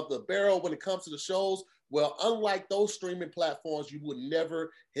of the barrel when it comes to the shows. Well, unlike those streaming platforms, you would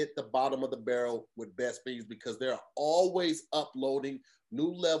never hit the bottom of the barrel with Best Fiends, because they're always uploading new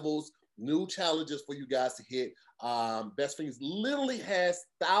levels, new challenges for you guys to hit. Best Fiends literally has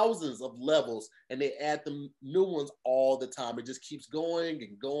thousands of levels, and they add the new ones all the time. It just keeps going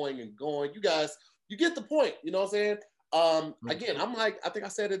and going and going. You guys, you get the point. You know what I'm saying? Again, I'm like, I think I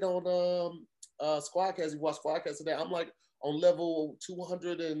said it on Squadcast. You watched Squadcast today. I'm like on level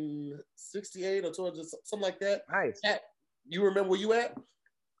 268 or 200, something like that. Nice. You remember where you at?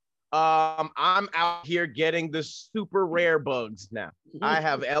 I'm out here getting the super rare bugs now. I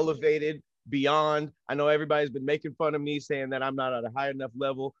have elevated beyond. I know everybody's been making fun of me, saying that I'm not at a high enough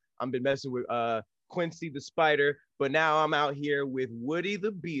level. I've been messing with Quincy the Spider, but now I'm out here with Woody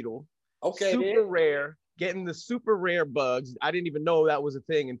the Beetle. Okay, super rare, getting the super rare bugs. I didn't even know that was a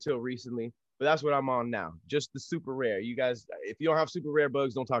thing until recently, but that's what I'm on now. Just the super rare. You guys, if you don't have super rare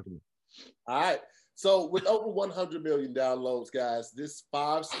bugs, don't talk to me. All right. So with over 100 million downloads, guys, this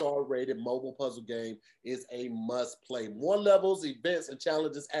 5-star rated mobile puzzle game is a must play. More levels, events, and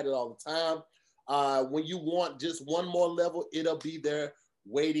challenges added all the time. When you want just one more level, it'll be there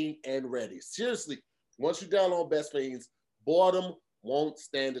waiting and ready. Seriously, once you download Best Fiends, boredom won't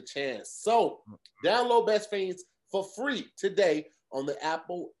stand a chance. So download Best Fiends for free today on the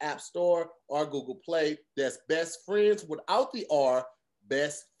Apple App Store or Google Play. That's Best Friends without the R,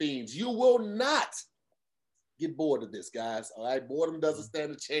 best fiends. You will not get bored of this, guys. All right, boredom doesn't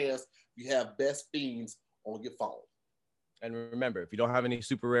stand a chance. You have best fiends on your phone. And remember, if you don't have any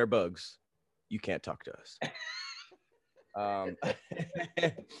super rare bugs, you can't talk to us.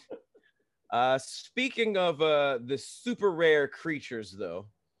 Speaking of the super rare creatures, though,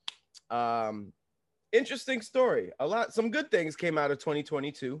 interesting story. Some good things came out of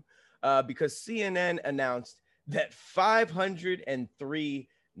 2022 because CNN announced that 503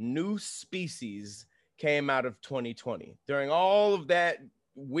 new species came out of 2020. During all of that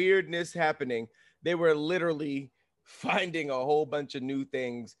weirdness happening, they were literally finding a whole bunch of new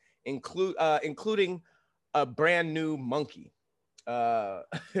things, including a brand new monkey.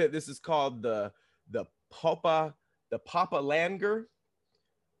 This is called the Papa Langer.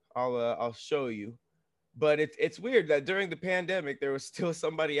 I'll show you, but it's weird that during the pandemic there was still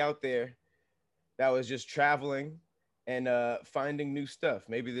somebody out there that was just traveling and finding new stuff.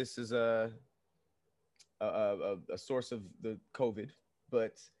 Maybe this is a source of the COVID,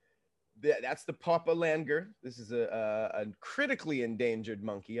 but that's the Papa Langer. This is a critically endangered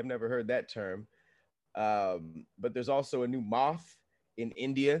monkey. I've never heard that term. But there's also a new moth in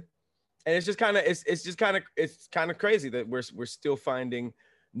India, and it's kind of crazy that we're still finding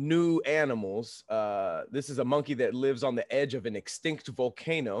new animals. This is a monkey that lives on the edge of an extinct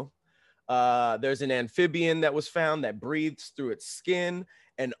volcano. There's an amphibian that was found that breathes through its skin.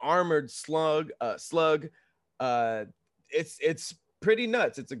 An armored slug. It's pretty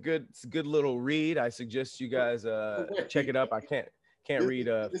nuts. It's a good little read. I suggest you guys check it up. I can't read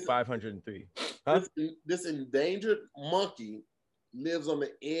 503. Huh? This endangered monkey lives on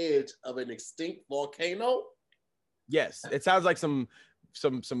the edge of an extinct volcano. Yes, it sounds like some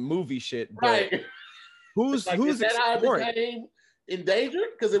movie shit. Right. Who's is that how it became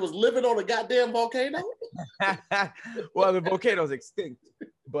endangered? Because it was living on a goddamn volcano. Well, the volcano's extinct,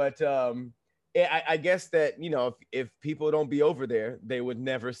 but I guess that, you know, if people don't be over there, they would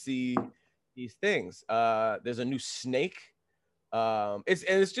never see these things. There's a new snake.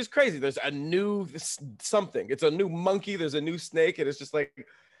 It's just crazy. There's a new something. It's a new monkey. There's a new snake, and it's just like,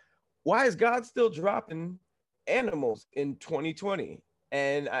 why is God still dropping animals in 2020?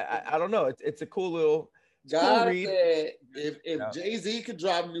 And I don't know. It's a cool little. God cool read. said if Jay-Z could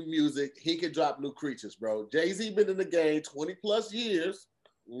drop new music, he could drop new creatures, bro. Jay-Z been in the game 20 plus years.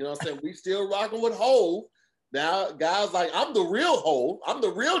 You know what I'm saying? We still rocking with Hov. Now, guys like, I'm the real Hov. I'm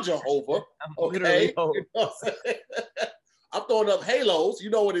the real Jehovah. Okay. You know what I'm saying? I'm throwing up halos. You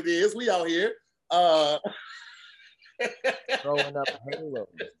know what it is. We out here. Throwing up halos.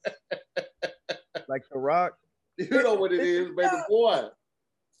 Like The Rock. You know what it is, baby boy.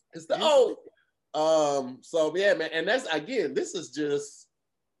 It's the O. So yeah, man. And that's, again, this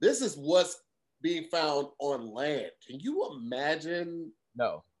is what's being found on land. Can you imagine?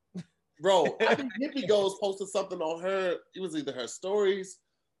 No. Bro, I think Hippie Goes posted something on her. It was either her stories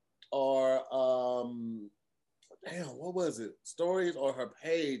or damn, what was it? Stories or her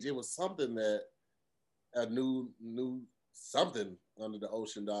page. It was something that a new something under the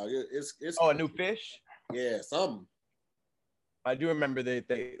ocean, dog. It's a new fish? Yeah, something. I do remember they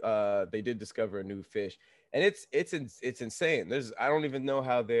did discover a new fish, and it's insane. I don't even know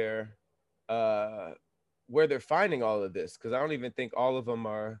how they're where they're finding all of this, because I don't even think all of them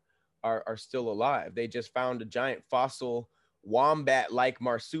are still alive. They just found a giant fossil wombat-like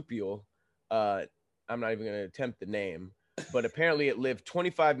marsupial. I'm not even going to attempt the name, but apparently it lived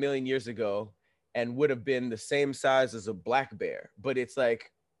 25 million years ago and would have been the same size as a black bear, but it's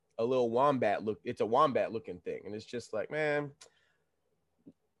like a little wombat it's a wombat looking thing. And it's just like, man,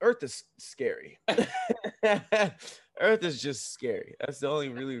 Earth is scary. Earth is just scary. That's the only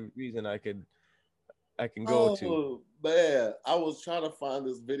really reason I can go to. Man, I was trying to find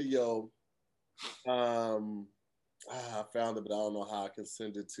this video. I found it, but I don't know how I can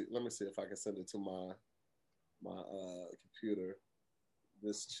send it to. Let me see if I can send it to my computer.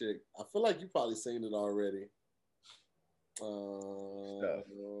 This chick. I feel like you probably seen it already.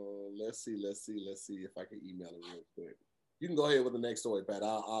 Let's see if I can email it real quick. You can go ahead with the next story, Pat.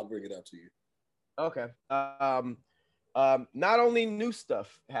 I'll bring it up to you. Okay. Not only new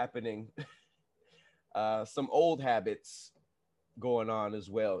stuff happening, some old habits going on as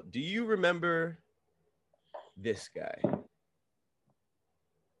well. Do you remember this guy?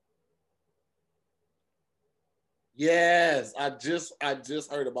 Yes, I just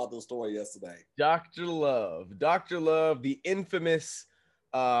heard about this story yesterday. Dr. Love, the infamous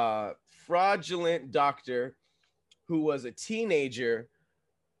fraudulent doctor who was a teenager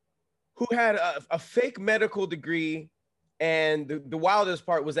who had a fake medical degree And the wildest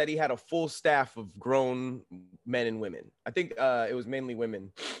part was that he had a full staff of grown men and women. I think it was mainly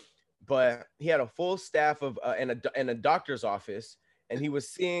women, but he had a full staff of and a doctor's office, and he was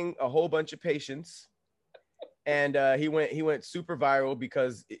seeing a whole bunch of patients. And he went super viral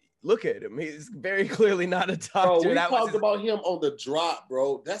because look at him. He's very clearly not a doctor. Bro, we talked about him on The Drop,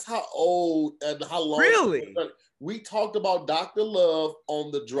 bro. That's how old and how long. Really? We talked about Dr. Love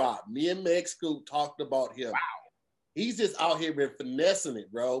on The Drop. Me and Meg Scoop talked about him. Wow. He's just out here been finessing it,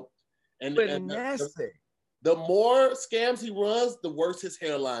 bro. And finessing. The more scams he runs, the worse his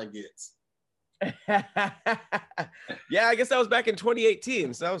hairline gets. Yeah, I guess that was back in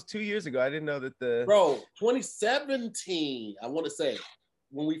 2018. So that was 2 years ago. I didn't know that the 2017, I want to say,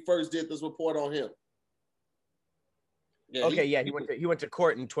 when we first did this report on him. Yeah, he went to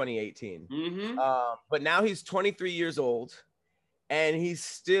court in 2018. Mm-hmm. But now he's 23 years old, and he's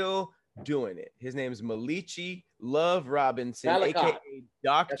still doing it. His name's Malichi Love Robinson, Malachi. aka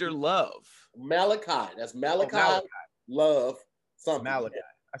Dr. Love. Malachi. That's Malachi. Love something. Malachi.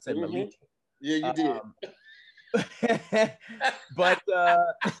 I said Malichi. Yeah, you did. But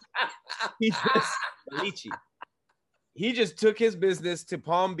he just took his business to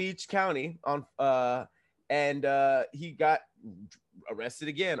Palm Beach County and he got arrested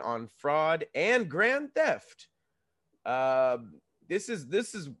again on fraud and grand theft. This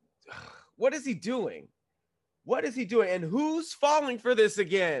is what is he doing? What is he doing? And who's falling for this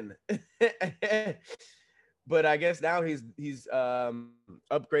again? But I guess now he's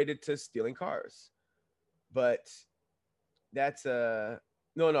upgraded to stealing cars. But that's no,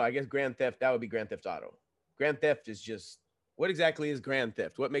 I guess grand theft, that would be Grand Theft Auto. Grand theft is just, what exactly is grand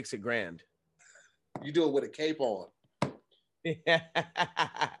theft? What makes it grand? You do it with a cape on.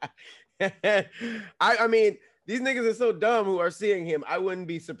 I mean, these niggas are so dumb who are seeing him. I wouldn't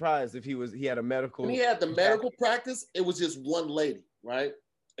be surprised if he had a medical. When he had the medical practice, it was just one lady, right?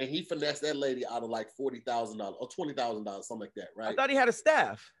 And he finessed that lady out of like $40,000 or $20,000, something like that, right? I thought he had a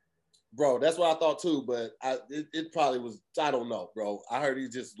staff. Bro, that's what I thought too, but it probably was, I don't know, bro. I heard he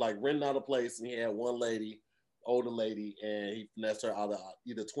just like renting out a place and he had one lady, older lady, and he finessed her out of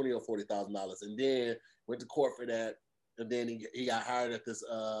either $20,000 or $40,000, and then went to court for that. And then he got hired at this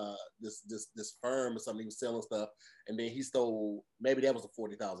firm or something. He was selling stuff, and then he stole, maybe that was the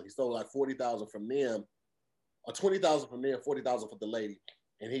 $40,000. He stole like $40,000 from them, or $20,000 from them, $40,000 for the lady.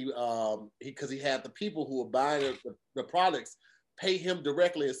 And he because he had the people who were buying the products pay him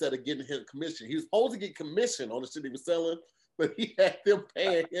directly instead of getting him commission. He was supposed to get commission on the shit he was selling, but he had them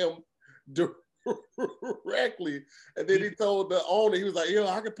paying him directly. And then he told the owner, he was like, "Yo,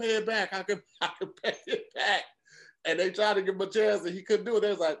 I can pay it back. I can pay it back." And they tried to give him a chance, and he couldn't do it. They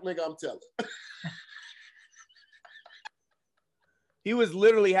was like, "Nigga, I'm telling." He was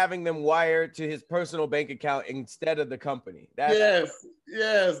literally having them wire to his personal bank account instead of the company.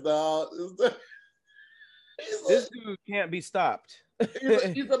 Yes, dog. This dude can't be stopped.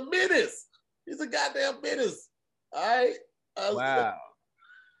 He's a menace. He's a goddamn menace. All right. Wow.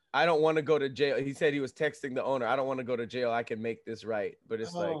 I don't want to go to jail. He said he was texting the owner, "I don't want to go to jail. I can make this right." But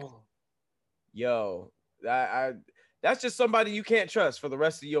it's like, yo, that's just somebody you can't trust for the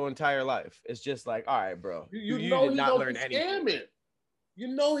rest of your entire life. It's just like, all right, bro. You know did not learn anything. Scamming. You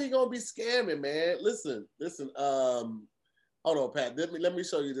know he gonna be scamming, man. Listen. Hold on, Pat. Let me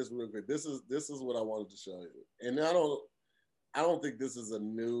show you this real quick. This is what I wanted to show you. And I don't think this is a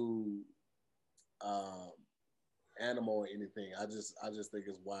new animal or anything. I just think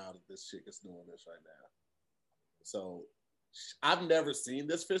it's wild that this chick is doing this right now. So I've never seen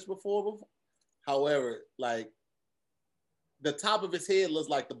this fish before. However, like the top of his head looks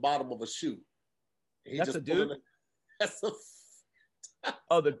like the bottom of a shoe. That's a dude? That's a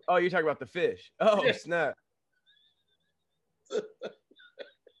you're talking about the fish. Oh, yeah. Snap.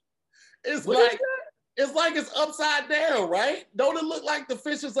 It's like it's upside down, right? Don't it look like the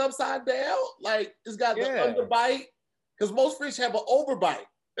fish is upside down? Like it's got the underbite, because most fish have an overbite,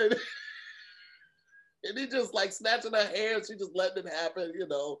 and he just like snatching her hair, and she just letting it happen, you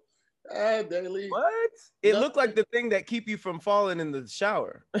know. Daily. What? It looked like the thing that keep you from falling in the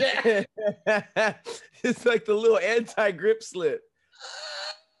shower. Yeah. It's like the little anti-grip slip.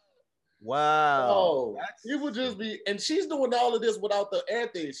 Wow. Oh, he would just be, and she's doing all of this without the air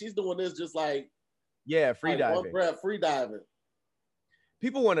thing. She's doing this just like, free diving. One breath, free diving.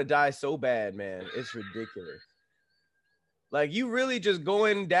 People want to die so bad, man. It's ridiculous. Like you really just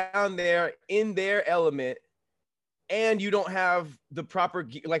going down there in their element, and you don't have the proper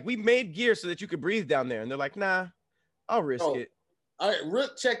gear. Like we made gear so that you could breathe down there, and they're like, "Nah, I'll risk it." All right,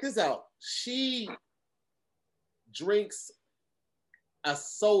 check this out. She drinks a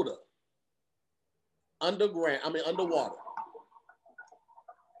soda underwater.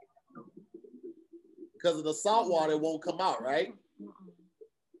 because of the salt water, it won't come out, right?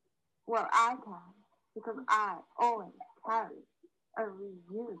 Well, I can, because I always carry a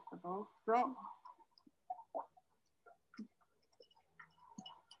reusable straw.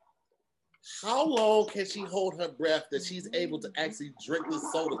 How long can she hold her breath that she's able to actually drink this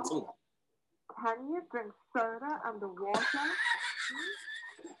soda too? Can you drink soda underwater?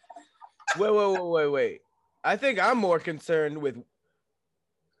 Wait. I think I'm more concerned with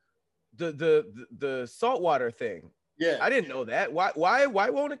the saltwater thing. Yeah, I didn't know that. Why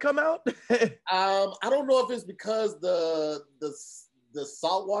won't it come out? I don't know if it's because the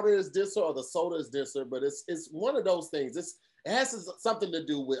salt water is denser or the soda is denser, but it's one of those things. It has something to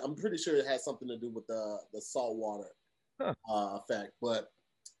do with. I'm pretty sure it has something to do with the salt water effect. But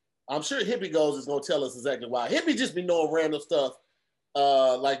I'm sure Hippie Goes is gonna tell us exactly why. Hippie just be knowing random stuff,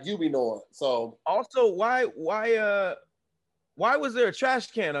 like you be knowing. So also, why was there a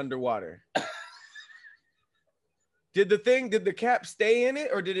trash can underwater? Did the cap stay in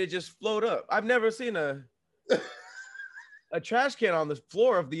it or did it just float up? I've never seen a trash can on the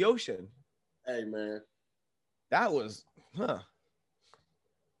floor of the ocean. Hey man, that was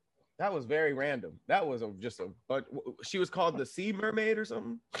very random. That was but she was called the Sea Mermaid or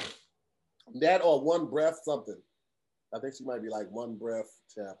something. That or One Breath something. I think she might be like One Breath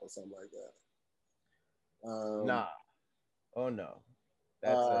Chap or something like that. Nah. Oh no.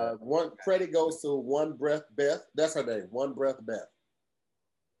 One credit goes to One Breath Beth. That's her name. One Breath Beth.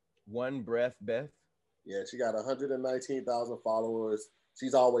 One Breath Beth. Yeah, she got 119,000 followers.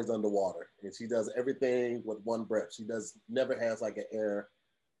 She's always underwater, and she does everything with one breath. She never has like an air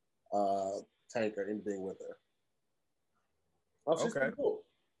tank or anything with her. Oh, she's okay. Cool.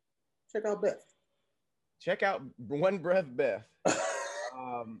 Check out Beth. Check out One Breath Beth.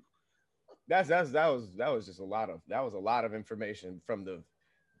 That was just a lot of information, from the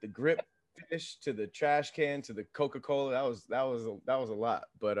grip fish to the trash can to the Coca-Cola. That was a lot.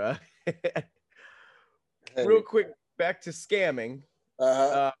 But real quick, back to scamming.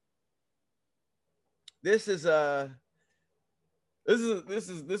 This is a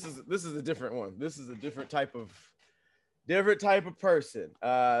different one. This is a different type of person.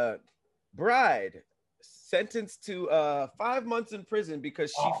 Bride sentenced to 5 months in prison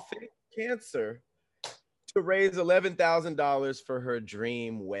because she faked cancer to raise $11,000 for her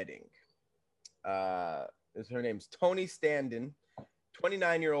dream wedding. Her name's Toni Standen,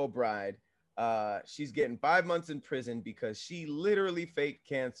 29-year-old bride. She's getting 5 months in prison because she literally faked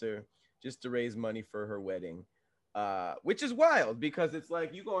cancer just to raise money for her wedding, which is wild because it's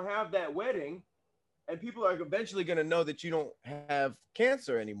like you're going to have that wedding and people are eventually going to know that you don't have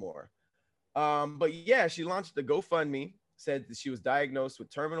cancer anymore. But yeah, she launched the GoFundMe, said that she was diagnosed with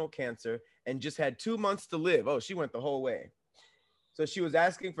terminal cancer and just had 2 months to live. Oh, she went the whole way. So she was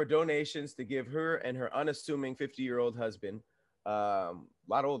asking for donations to give her and her unassuming 50-year-old husband, a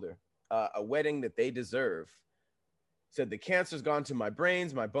lot older, a wedding that they deserve. Said the cancer's gone to my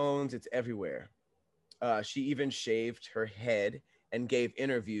brains, my bones, it's everywhere. She even shaved her head and gave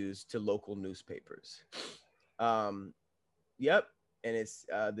interviews to local newspapers. Yep. And it's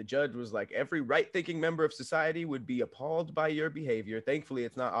the judge was like, every right-thinking member of society would be appalled by your behavior. Thankfully,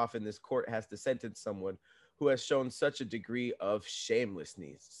 it's not often this court has to sentence someone who has shown such a degree of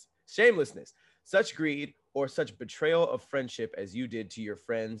shamelessness, such greed, or such betrayal of friendship as you did to your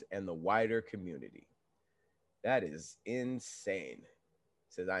friends and the wider community. That is insane.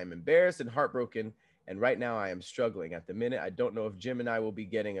 Says, I am embarrassed and heartbroken, and right now I am struggling. At the minute, I don't know if Jim and I will be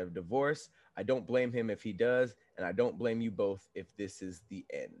getting a divorce. I don't blame him if he does, and I don't blame you both if this is the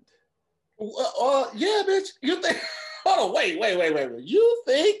end. Yeah, bitch. You think? Hold on, wait. You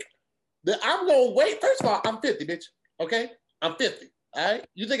think that I'm gonna wait? First of all, I'm 50, bitch. Okay, I'm 50. All right.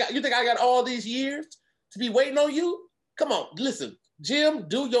 You think I got all these years to be waiting on you? Come on, listen, Jim,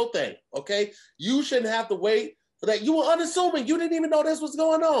 do your thing. Okay, you shouldn't have to wait for that. You were unassuming. You didn't even know this was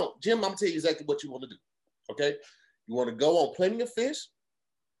going on. Jim, I'm gonna tell you exactly what you want to do. Okay, you want to go on Plenty of Fish.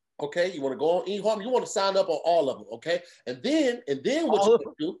 Okay, you want to go on eHarmony. You want to sign up on all of them. Okay, and then what you want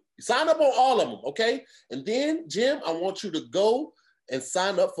to do? Sign up on all of them. Okay, and then Jim, I want you to go and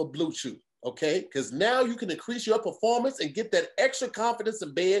sign up for Blue Chew. Okay, because now you can increase your performance and get that extra confidence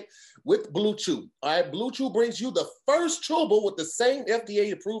in bed with Blue Chew. All right, Blue Chew brings you the first chewable with the same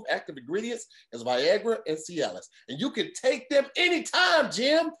FDA-approved active ingredients as Viagra and Cialis. And you can take them anytime,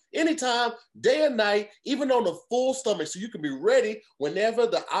 Jim, anytime, day and night, even on a full stomach, so you can be ready whenever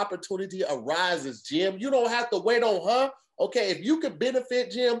the opportunity arises, Jim. You don't have to wait on her. Okay, if you could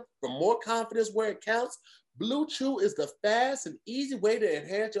benefit, Jim, from more confidence where it counts, Blue Chew is the fast and easy way to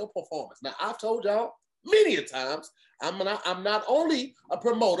enhance your performance. Now, I've told y'all many a times, I'm not only a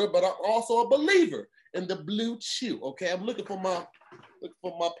promoter, but I'm also a believer and the Blue Chew. Okay, I'm looking for my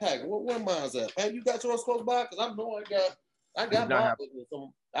pack. Where mine's at? Pat, you got yours close by? Because I know I got mine.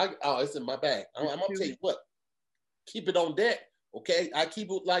 It's in my bag. I'm gonna tell you what. Keep it on deck. Okay, I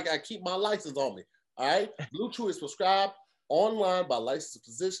keep it like I keep my license on me. All right, Blue Chew is prescribed online by licensed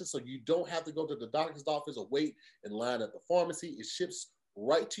physicians, so you don't have to go to the doctor's office or wait in line at the pharmacy. It ships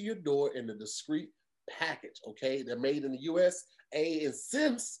right to your door in a discreet package. Okay, they're made in the U.S. And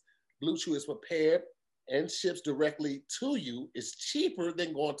since Blue Chew is prepared and ships directly to you, it's cheaper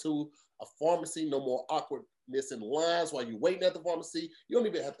than going to a pharmacy. No more awkwardness in lines while you're waiting at the pharmacy. You don't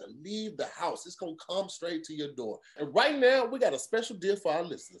even have to leave the house. It's going to come straight to your door. And right now, we got a special deal for our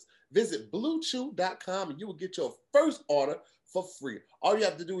listeners. Visit bluechew.com and you will get your first order for free. All you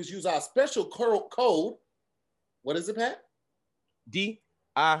have to do is use our special code. What is it, Pat? DIYS.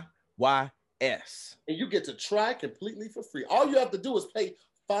 And you get to try completely for free. All you have to do is pay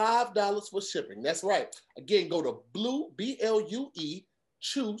 $5 for shipping. That's right. Again, go to BLUE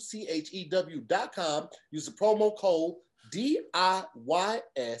Chew, CHEW.com. Use the promo code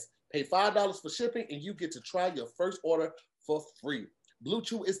DIYS. Pay $5 for shipping, and you get to try your first order for free. Blue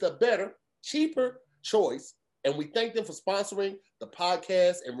Chew is the better, cheaper choice, and we thank them for sponsoring the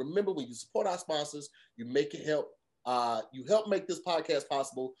podcast. And remember, when you support our sponsors, you make it help. You help make this podcast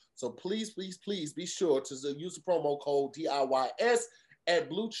possible. So please, please, please be sure to use the promo code DIYS at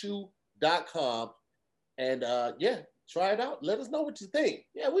bluechew.com. And yeah, try it out. Let us know what you think.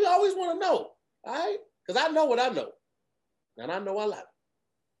 Yeah, we always want to know. All right? Because I know what I know. And I know I like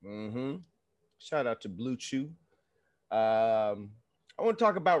it. Mm-hmm. Shout out to Blue Chew. I want to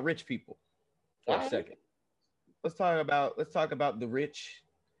talk about rich people for a second. Let's talk about the rich.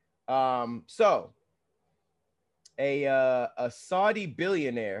 So a Saudi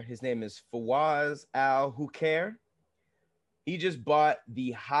billionaire, his name is Fawaz Al Hukair. He just bought the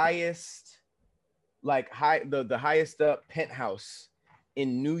highest, the highest up penthouse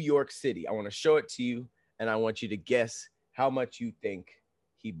in New York City. I want to show it to you, and I want you to guess how much you think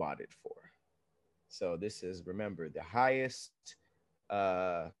he bought it for. So this is, remember, the highest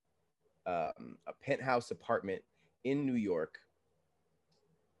a penthouse apartment in New York.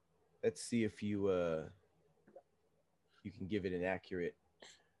 Let's see if you can give it an accurate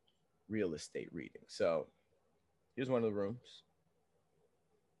real estate reading. So here's one of the rooms.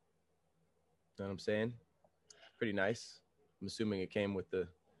 Know what I'm saying? Pretty nice. I'm assuming it came with the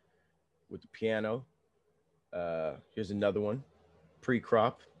piano. Here's another one,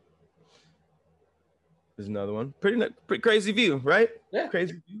 pre-crop. There's another one. Pretty crazy view, right? Yeah.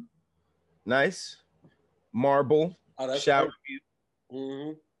 Crazy view. Nice. Marble. Shower view.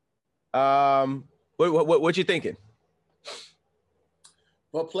 Mm-hmm. What you thinking?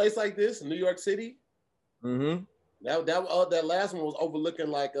 For a place like this in New York City, mm-hmm. that last one was overlooking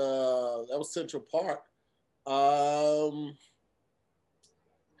that was Central Park.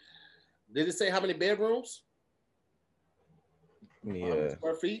 Did it say how many bedrooms? Yeah.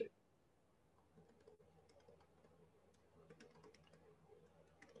 Square feet?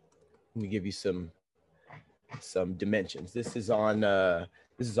 Let me give you some dimensions. This is on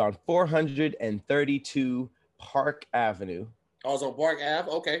 432 Park Avenue. Oh, it's on Park Ave.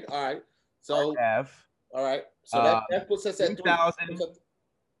 Okay, all right. So Park Ave. All right. So that puts us at 3,000.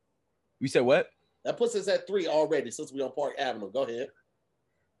 You said what? That puts us at 3 already since we're on Park Avenue. Go ahead.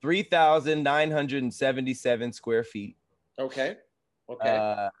 3,977 square feet. Okay.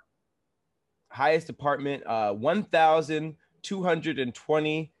 Highest apartment,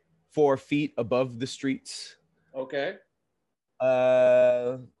 1,224 feet above the streets. Okay.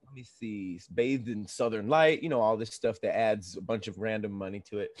 Let me see. It's bathed in southern light. You know, all this stuff that adds a bunch of random money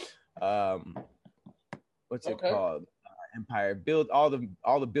to it. What's it called? Empire Build. All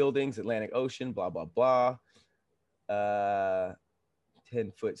the buildings, Atlantic Ocean. Blah blah blah.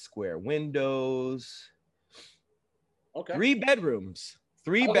 10-foot square windows. Okay. 3 bedrooms.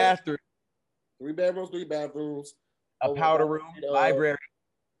 3 bathrooms. 3 bedrooms, 3 bathrooms. A powder room.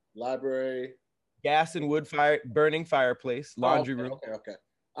 Library. Gas and wood burning fireplace. Laundry room. Okay.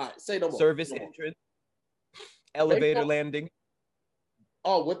 All right. Say no more. Service entrance. Elevator landing.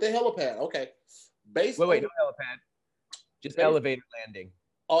 Oh, with the helipad. Okay. Wait, no helipad. Just elevator landing.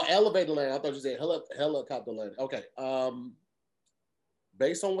 Oh, elevator landing. I thought you said helicopter landing. Okay.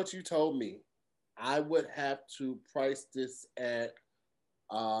 Based on what you told me, I would have to price this at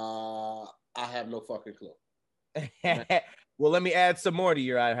I have no fucking clue. Well, let me add some more to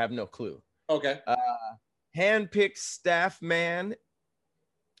your I have no clue. Okay. Handpicked staff man,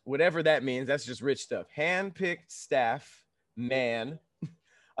 whatever that means, that's just rich stuff. Handpicked staff man,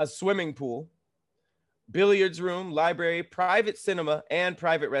 a swimming pool, billiards room, library, private cinema, and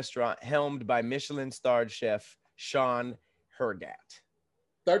private restaurant helmed by Michelin-starred chef Sean Hergat.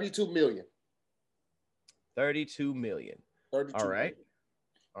 32 million. 32 million. 32 all right. million.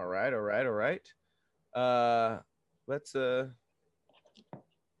 All right. Let's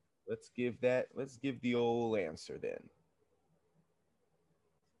give the old answer then.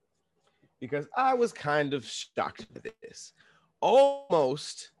 Because I was kind of shocked at this.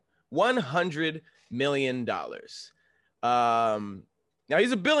 Almost $100 million. Now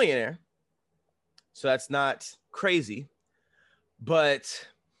he's a billionaire, so that's not crazy, but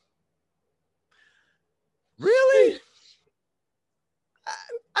really,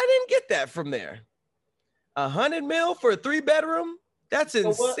 I didn't get that from there. 100 mil for a 3-bedroom? That's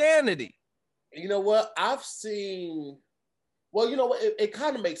insanity. You know what? I've seen. Well, you know what? It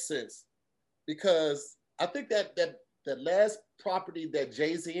kind of makes sense because I think that last property that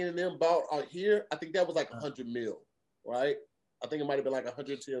Jay-Z and them bought out here, I think that was like 100 mil, right? I think it might have been like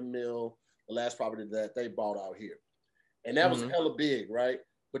 110 mil, the last property that they bought out here. And that was hella big, right?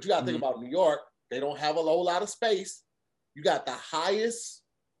 But you got to think about New York. They don't have a whole lot of space. You got the highest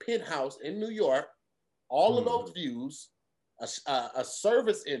penthouse in New York, all of those views, a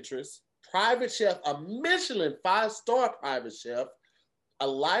service interest, private chef, a Michelin 5-star private chef, a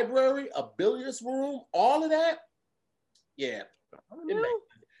library, a billiards room, all of that. Yeah.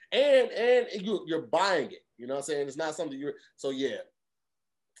 And you're buying it. You know what I'm saying? It's not something you're, so yeah.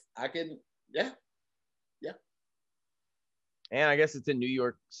 Yeah. And I guess it's in New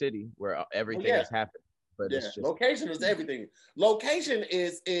York City where everything has happened. But yeah, it's just... location is everything. Location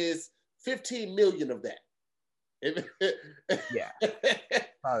is 15 million of that. Yeah.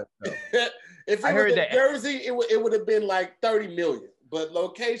 If it was in Jersey, it would have been like 30 million. But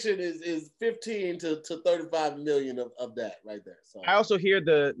location is 15 to 35 million of that right there. So I also hear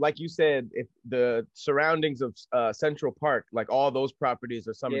like you said, if the surroundings of Central Park, like all those properties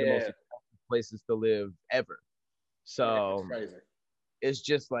are some of the most expensive places to live ever. So it's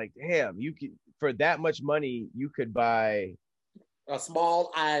just like, damn, you could, for that much money, you could buy a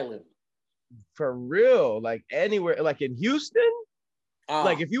small island. For real, like anywhere, like in Houston.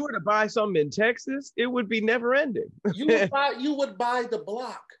 Like if you were to buy something in Texas, it would be never ending. you would buy the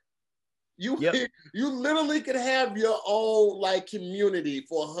block. You literally could have your own like community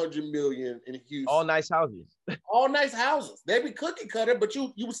for 100 million in Houston. All nice houses. All nice houses. They'd be cookie cutter, but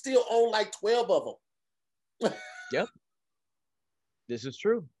you would still own like 12 of them. Yep. This is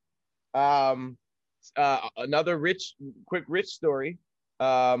true. Another quick rich story.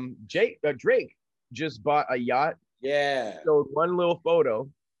 Drake just bought a yacht. Yeah. Showed one little photo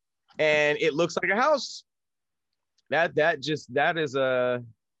and it looks like a house.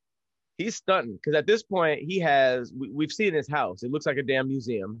 He's stunting because at this point we've seen his house. It looks like a damn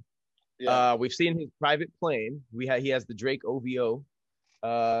museum. Yeah. We've seen his private plane. He has the Drake OVO.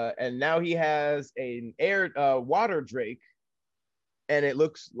 And now he has an water Drake. And it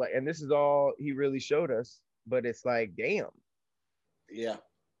looks like, and this is all he really showed us, but it's like, damn. Yeah.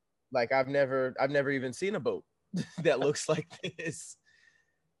 Like I've never even seen a boat that looks like this.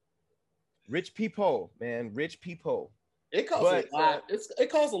 Rich people, man. Rich people. It costs a lot. It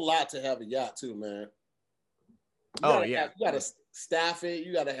costs a lot to have a yacht too, man. You gotta staff it.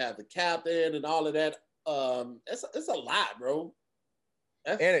 You gotta have the captain and all of that. It's a lot, bro.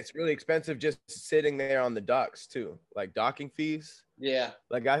 And it's really expensive just sitting there on the docks too, like docking fees. Yeah.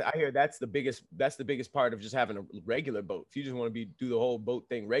 Like I hear that's the biggest part of just having a regular boat. If you just want to do the whole boat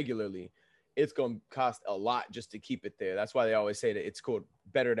thing regularly, it's going to cost a lot just to keep it there. That's why they always say that it's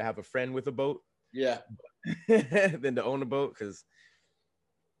better to have a friend with a boat. Yeah. Than to own a boat. Cause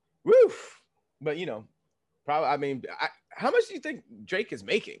woo. But probably, I mean, how much do you think Drake is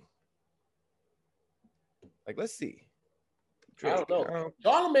making? Like, let's see. Drake, I don't know.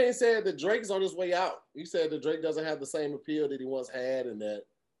 Charlamagne said that Drake's on his way out. He said that Drake doesn't have the same appeal that he once had, and that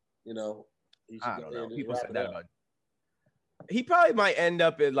he should I don't know. People said that about. He probably might end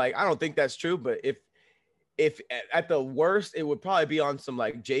up in like, I don't think that's true, but if at the worst, it would probably be on some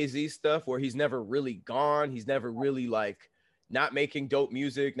like Jay-Z stuff where he's never really gone. He's never really like not making dope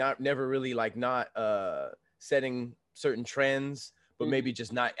music, never really like not setting certain trends, but maybe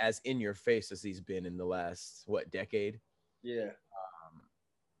just not as in your face as he's been in the last decade. Yeah.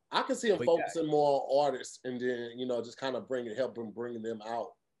 I can see him focusing more on artists and then, just kind of help him bringing them out.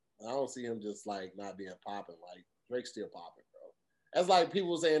 I don't see him just like not being popping. Like Drake's still popping, bro. That's like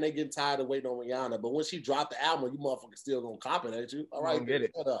people saying they getting tired of waiting on Rihanna, but when she dropped the album, you motherfuckers still gonna cop it, ain't you? All right, get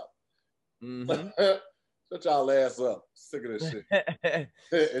it. Shut up. Shut y'all ass up. Sick of this shit.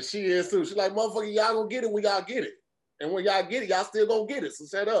 And she is too. She's like, motherfucker, y'all gonna get it when y'all get it. And when y'all get it, y'all still gonna get it. So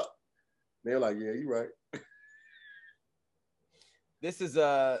shut up. They're like, yeah, you're right. This is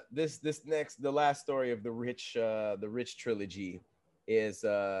this next, the last story of the Rich trilogy is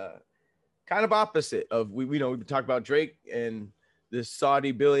kind of opposite of we talk about Drake and this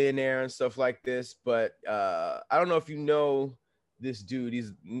Saudi billionaire and stuff like this, but I don't know if you know this dude.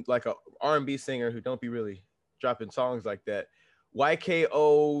 He's like a R&B singer who don't be really dropping songs like that. YK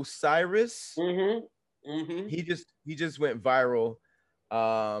Osiris. He just went viral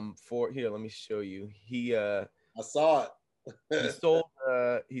for here. Let me show you. I saw it.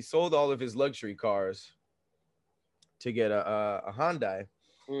 He sold all of his luxury cars to get a Hyundai,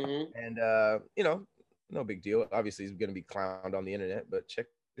 and no big deal. Obviously, he's gonna be clowned on the internet, but check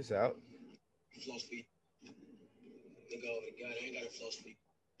this out. Floss feet. Nigga, God, I ain't got a floss feet.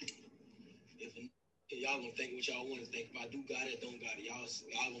 If y'all gonna think what y'all want to think. If I do got it, don't got it. Y'all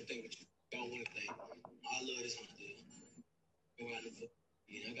gonna think what y'all want to think. I love this Hyundai.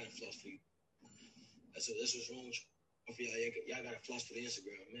 I got a floss feet. That's what's wrong with you. Y'all got a floss for the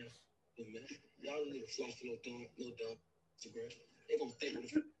Instagram, man. Y'all need a floss for no dumb Instagram. They gonna think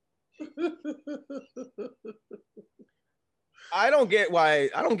I don't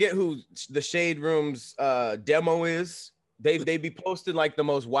get who the Shade Room's demo is. They be posting like the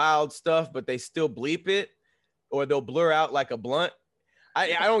most wild stuff, but they still bleep it, or they'll blur out like a blunt.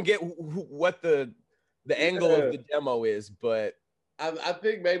 I don't get what the angle of the demo is, but I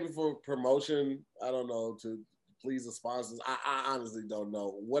think maybe for promotion, I don't know, to please the sponsors. I honestly don't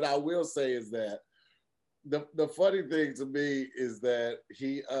know. What I will say is that the funny thing to me is that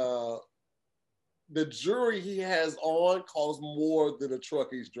the jewelry he has on costs more than the truck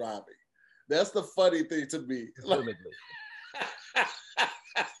he's driving. That's the funny thing to me.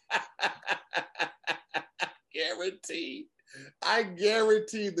 I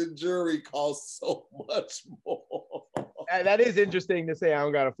guarantee the jewelry costs so much more. That is interesting to say. I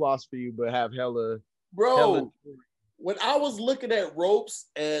don't got a floss for you, but have hella. Bro, when I was looking at ropes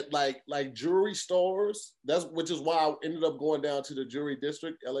at like jewelry stores, which is why I ended up going down to the jewelry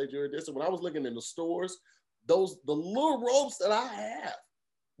district, LA jewelry district. When I was looking in the stores, the little ropes that I have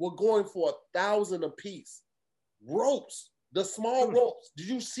were going for $1,000 a piece. Ropes, the small ropes. Did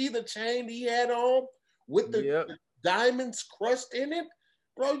you see the chain he had on with the diamonds crushed in it?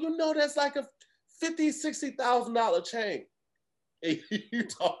 Bro, you know that's like a $50,000-$60,000 chain. And you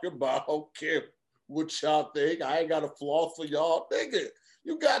talking about, okay, what y'all think? I ain't got a flaw for y'all. Nigga,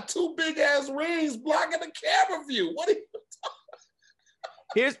 you got two big ass rings blocking the camera view. What are you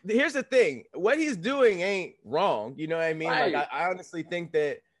talking? Here's the thing. What he's doing ain't wrong. You know what I mean? Right. Like I honestly think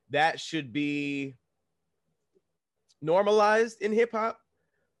that should be normalized in hip hop.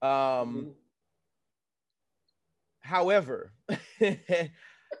 However,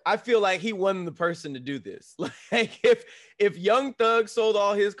 I feel like he wasn't the person to do this. Like if Young Thug sold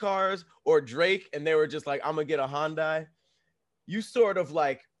all his cars, or Drake, and they were just like, I'm gonna get a Hyundai, you sort of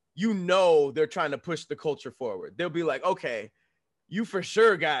like, they're trying to push the culture forward. They'll be like, okay, you for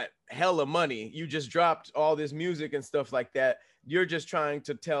sure got hella money. You just dropped all this music and stuff like that. You're just trying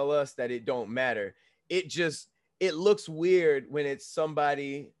to tell us that it don't matter. It looks weird when it's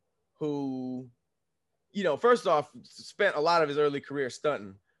somebody who, first off, spent a lot of his early career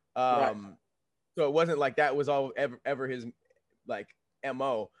stunting. Right. So it wasn't like that was all ever his like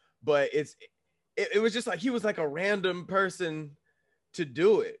MO, but it was just like he was like a random person to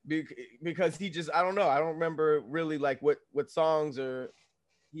do it because he just, I don't know. I don't remember really like what songs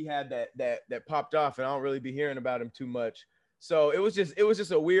he had that popped off, and I don't really be hearing about him too much. So it was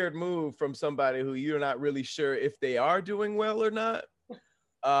just a weird move from somebody who you're not really sure if they are doing well or not.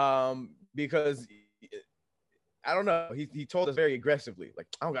 Because I don't know. He told us very aggressively, like,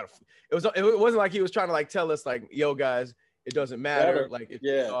 I don't got to, it wasn't like he was trying to like tell us like, yo guys, it doesn't matter. Like, if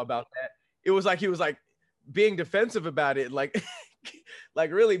you know about that. It was like, he was like being defensive about it. Like,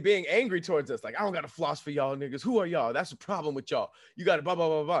 like really being angry towards us. Like, I don't got a floss for y'all niggas. Who are y'all? That's the problem with y'all. You got to blah, blah,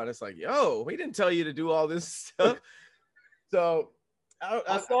 blah, blah. And it's like, yo, we didn't tell you to do all this stuff. So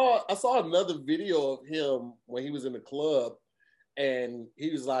I saw another video of him when he was in the club. And he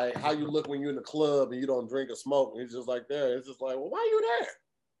was like, how you look when you're in the club and you don't drink or smoke? And he's just like, there. It's just like, well, why you there?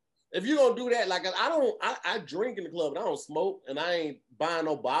 If you're going to do that, like, I drink in the club, and I don't smoke, and I ain't buying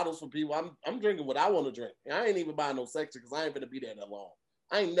no bottles from people. I'm drinking what I want to drink. And I ain't even buying no section because I ain't going to be there that long.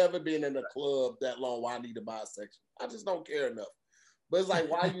 I ain't never been in a club that long where I need to buy a section. I just don't care enough. But it's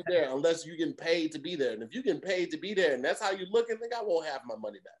like, why are you there unless you're getting paid to be there? And if you're getting paid to be there and that's how you looking, think I won't have my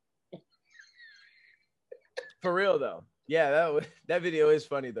money back. For real, though. Yeah, that video is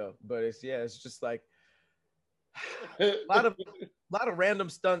funny though, but it's just like a lot of random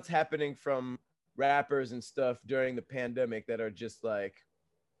stunts happening from rappers and stuff during the pandemic that are just like,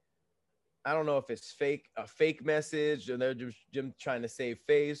 I don't know if it's a fake message, or they're just trying to save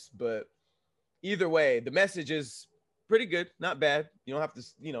face, but either way, the message is pretty good, not bad. You don't have to,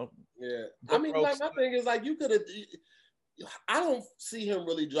 Yeah. I mean, like, my thing is, like, you could have. I don't see him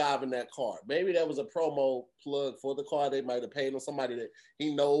really driving that car. Maybe that was a promo plug for the car. They might have paid him somebody that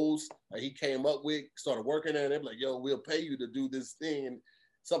he knows, he came up with, started working there, and they're like, yo, we'll pay you to do this thing and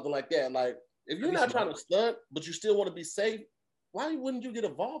something like that. Like, if you're not trying to stunt, but you still want to be safe, why wouldn't you get a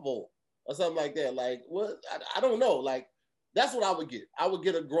Volvo or something like that? Like, what? I don't know. Like, that's what I would get. I would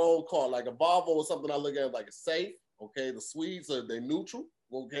get a grown car, like a Volvo or something I look at like a safe. Okay, the Swedes are they neutral.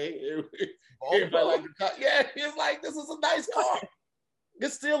 Okay, everybody like the car. Yeah, it's like, this is a nice car.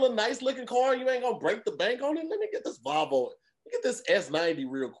 It's still a nice looking car. You ain't gonna break the bank on it. Let me get this Volvo. Let me get this S90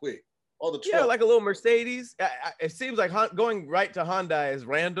 real quick. Or the truck. Yeah, like a little Mercedes. It seems like going right to Hyundai is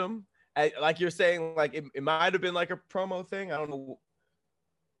random. Like you're saying, like it might have been like a promo thing. I don't know.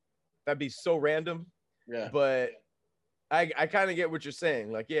 That'd be so random. Yeah. But I kind of get what you're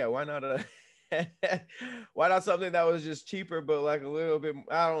saying. Like, yeah, why not why not something that was just cheaper, but like a little bit?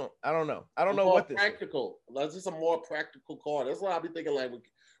 I don't know. I don't know what this practical. That's just a more practical car. That's what I'll be thinking. Like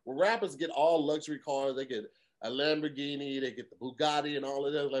when rappers get all luxury cars, they get a Lamborghini, they get the Bugatti, and all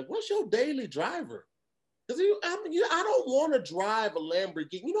of that. Like, what's your daily driver? Because I don't want to drive a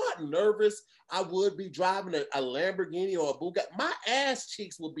Lamborghini. You know how nervous I would be driving a Lamborghini or a Bugatti? My ass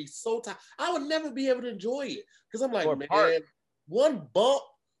cheeks would be so tight. I would never be able to enjoy it. Because I'm like, man, one bump,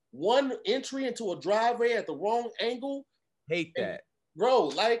 one entry into a driveway at the wrong angle. Hate that. Bro,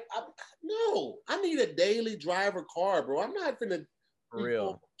 like, no. I need a daily driver car, bro. I'm not finna. For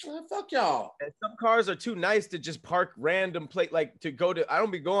real. Fuck y'all. And some cars are too nice to just park random place, like to go to. I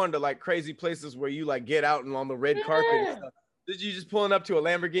don't be going to like crazy places where you like get out and on the red carpet and stuff. You just pulling up to a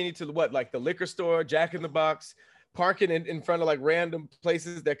Lamborghini to like the liquor store, Jack in the Box, parking in front of like random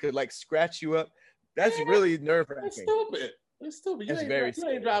places that could like scratch you up. That's really nerve-wracking. That's stupid. It's stupid. You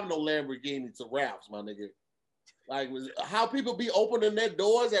ain't driving no Lamborghini to Ralph's, my nigga. Like, how people be opening their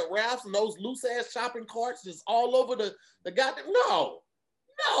doors at Ralph's and those loose ass shopping carts just all over the goddamn.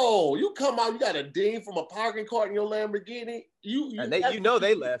 No, you come out, you got a ding from a parking cart in your Lamborghini. They left. You know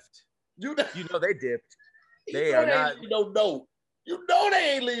they dipped. They are not. No note. You know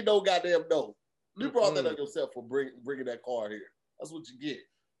they ain't leaving no goddamn note. You brought that up yourself for bringing that car here. That's what you get.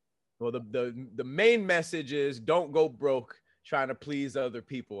 Well, the main message is don't go broke trying to please other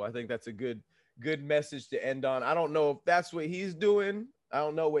people. I think that's a good message to end on. I don't know if that's what he's doing. I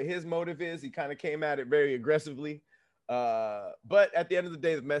don't know what his motive is. He kind of came at it very aggressively. But at the end of the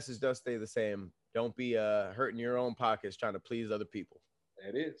day, the message does stay the same. Don't be hurting your own pockets trying to please other people.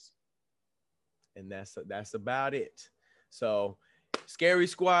 That is. And that's about it. So, Scary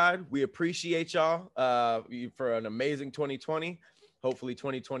Squad, we appreciate y'all for an amazing 2020. Hopefully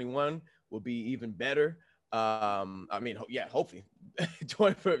 2021 will be even better. Hopefully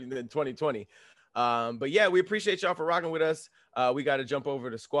 2020. But yeah, we appreciate y'all for rocking with us. We got to jump over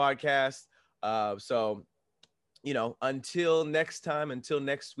to Squadcast. So, until next time, until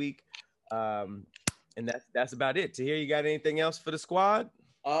next week. And that's about it. Tahir, you got anything else for the squad?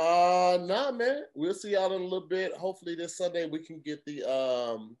 Nah, man. We'll see y'all in a little bit. Hopefully this Sunday we can get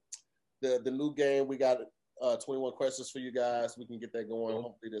the new game. We got 21 questions for you guys. We can get that going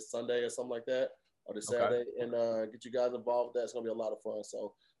hopefully this Sunday or something like that, or this Saturday, and get you guys involved with that. It's gonna be a lot of fun.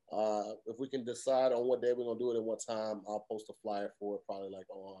 So if we can decide on what day we're gonna do it at what time, I'll post a flyer for it probably like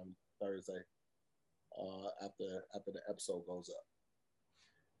on Thursday after the episode goes up.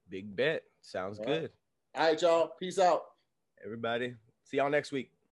 Big bet. Sounds good. All right, y'all. Peace out. Everybody. See y'all next week.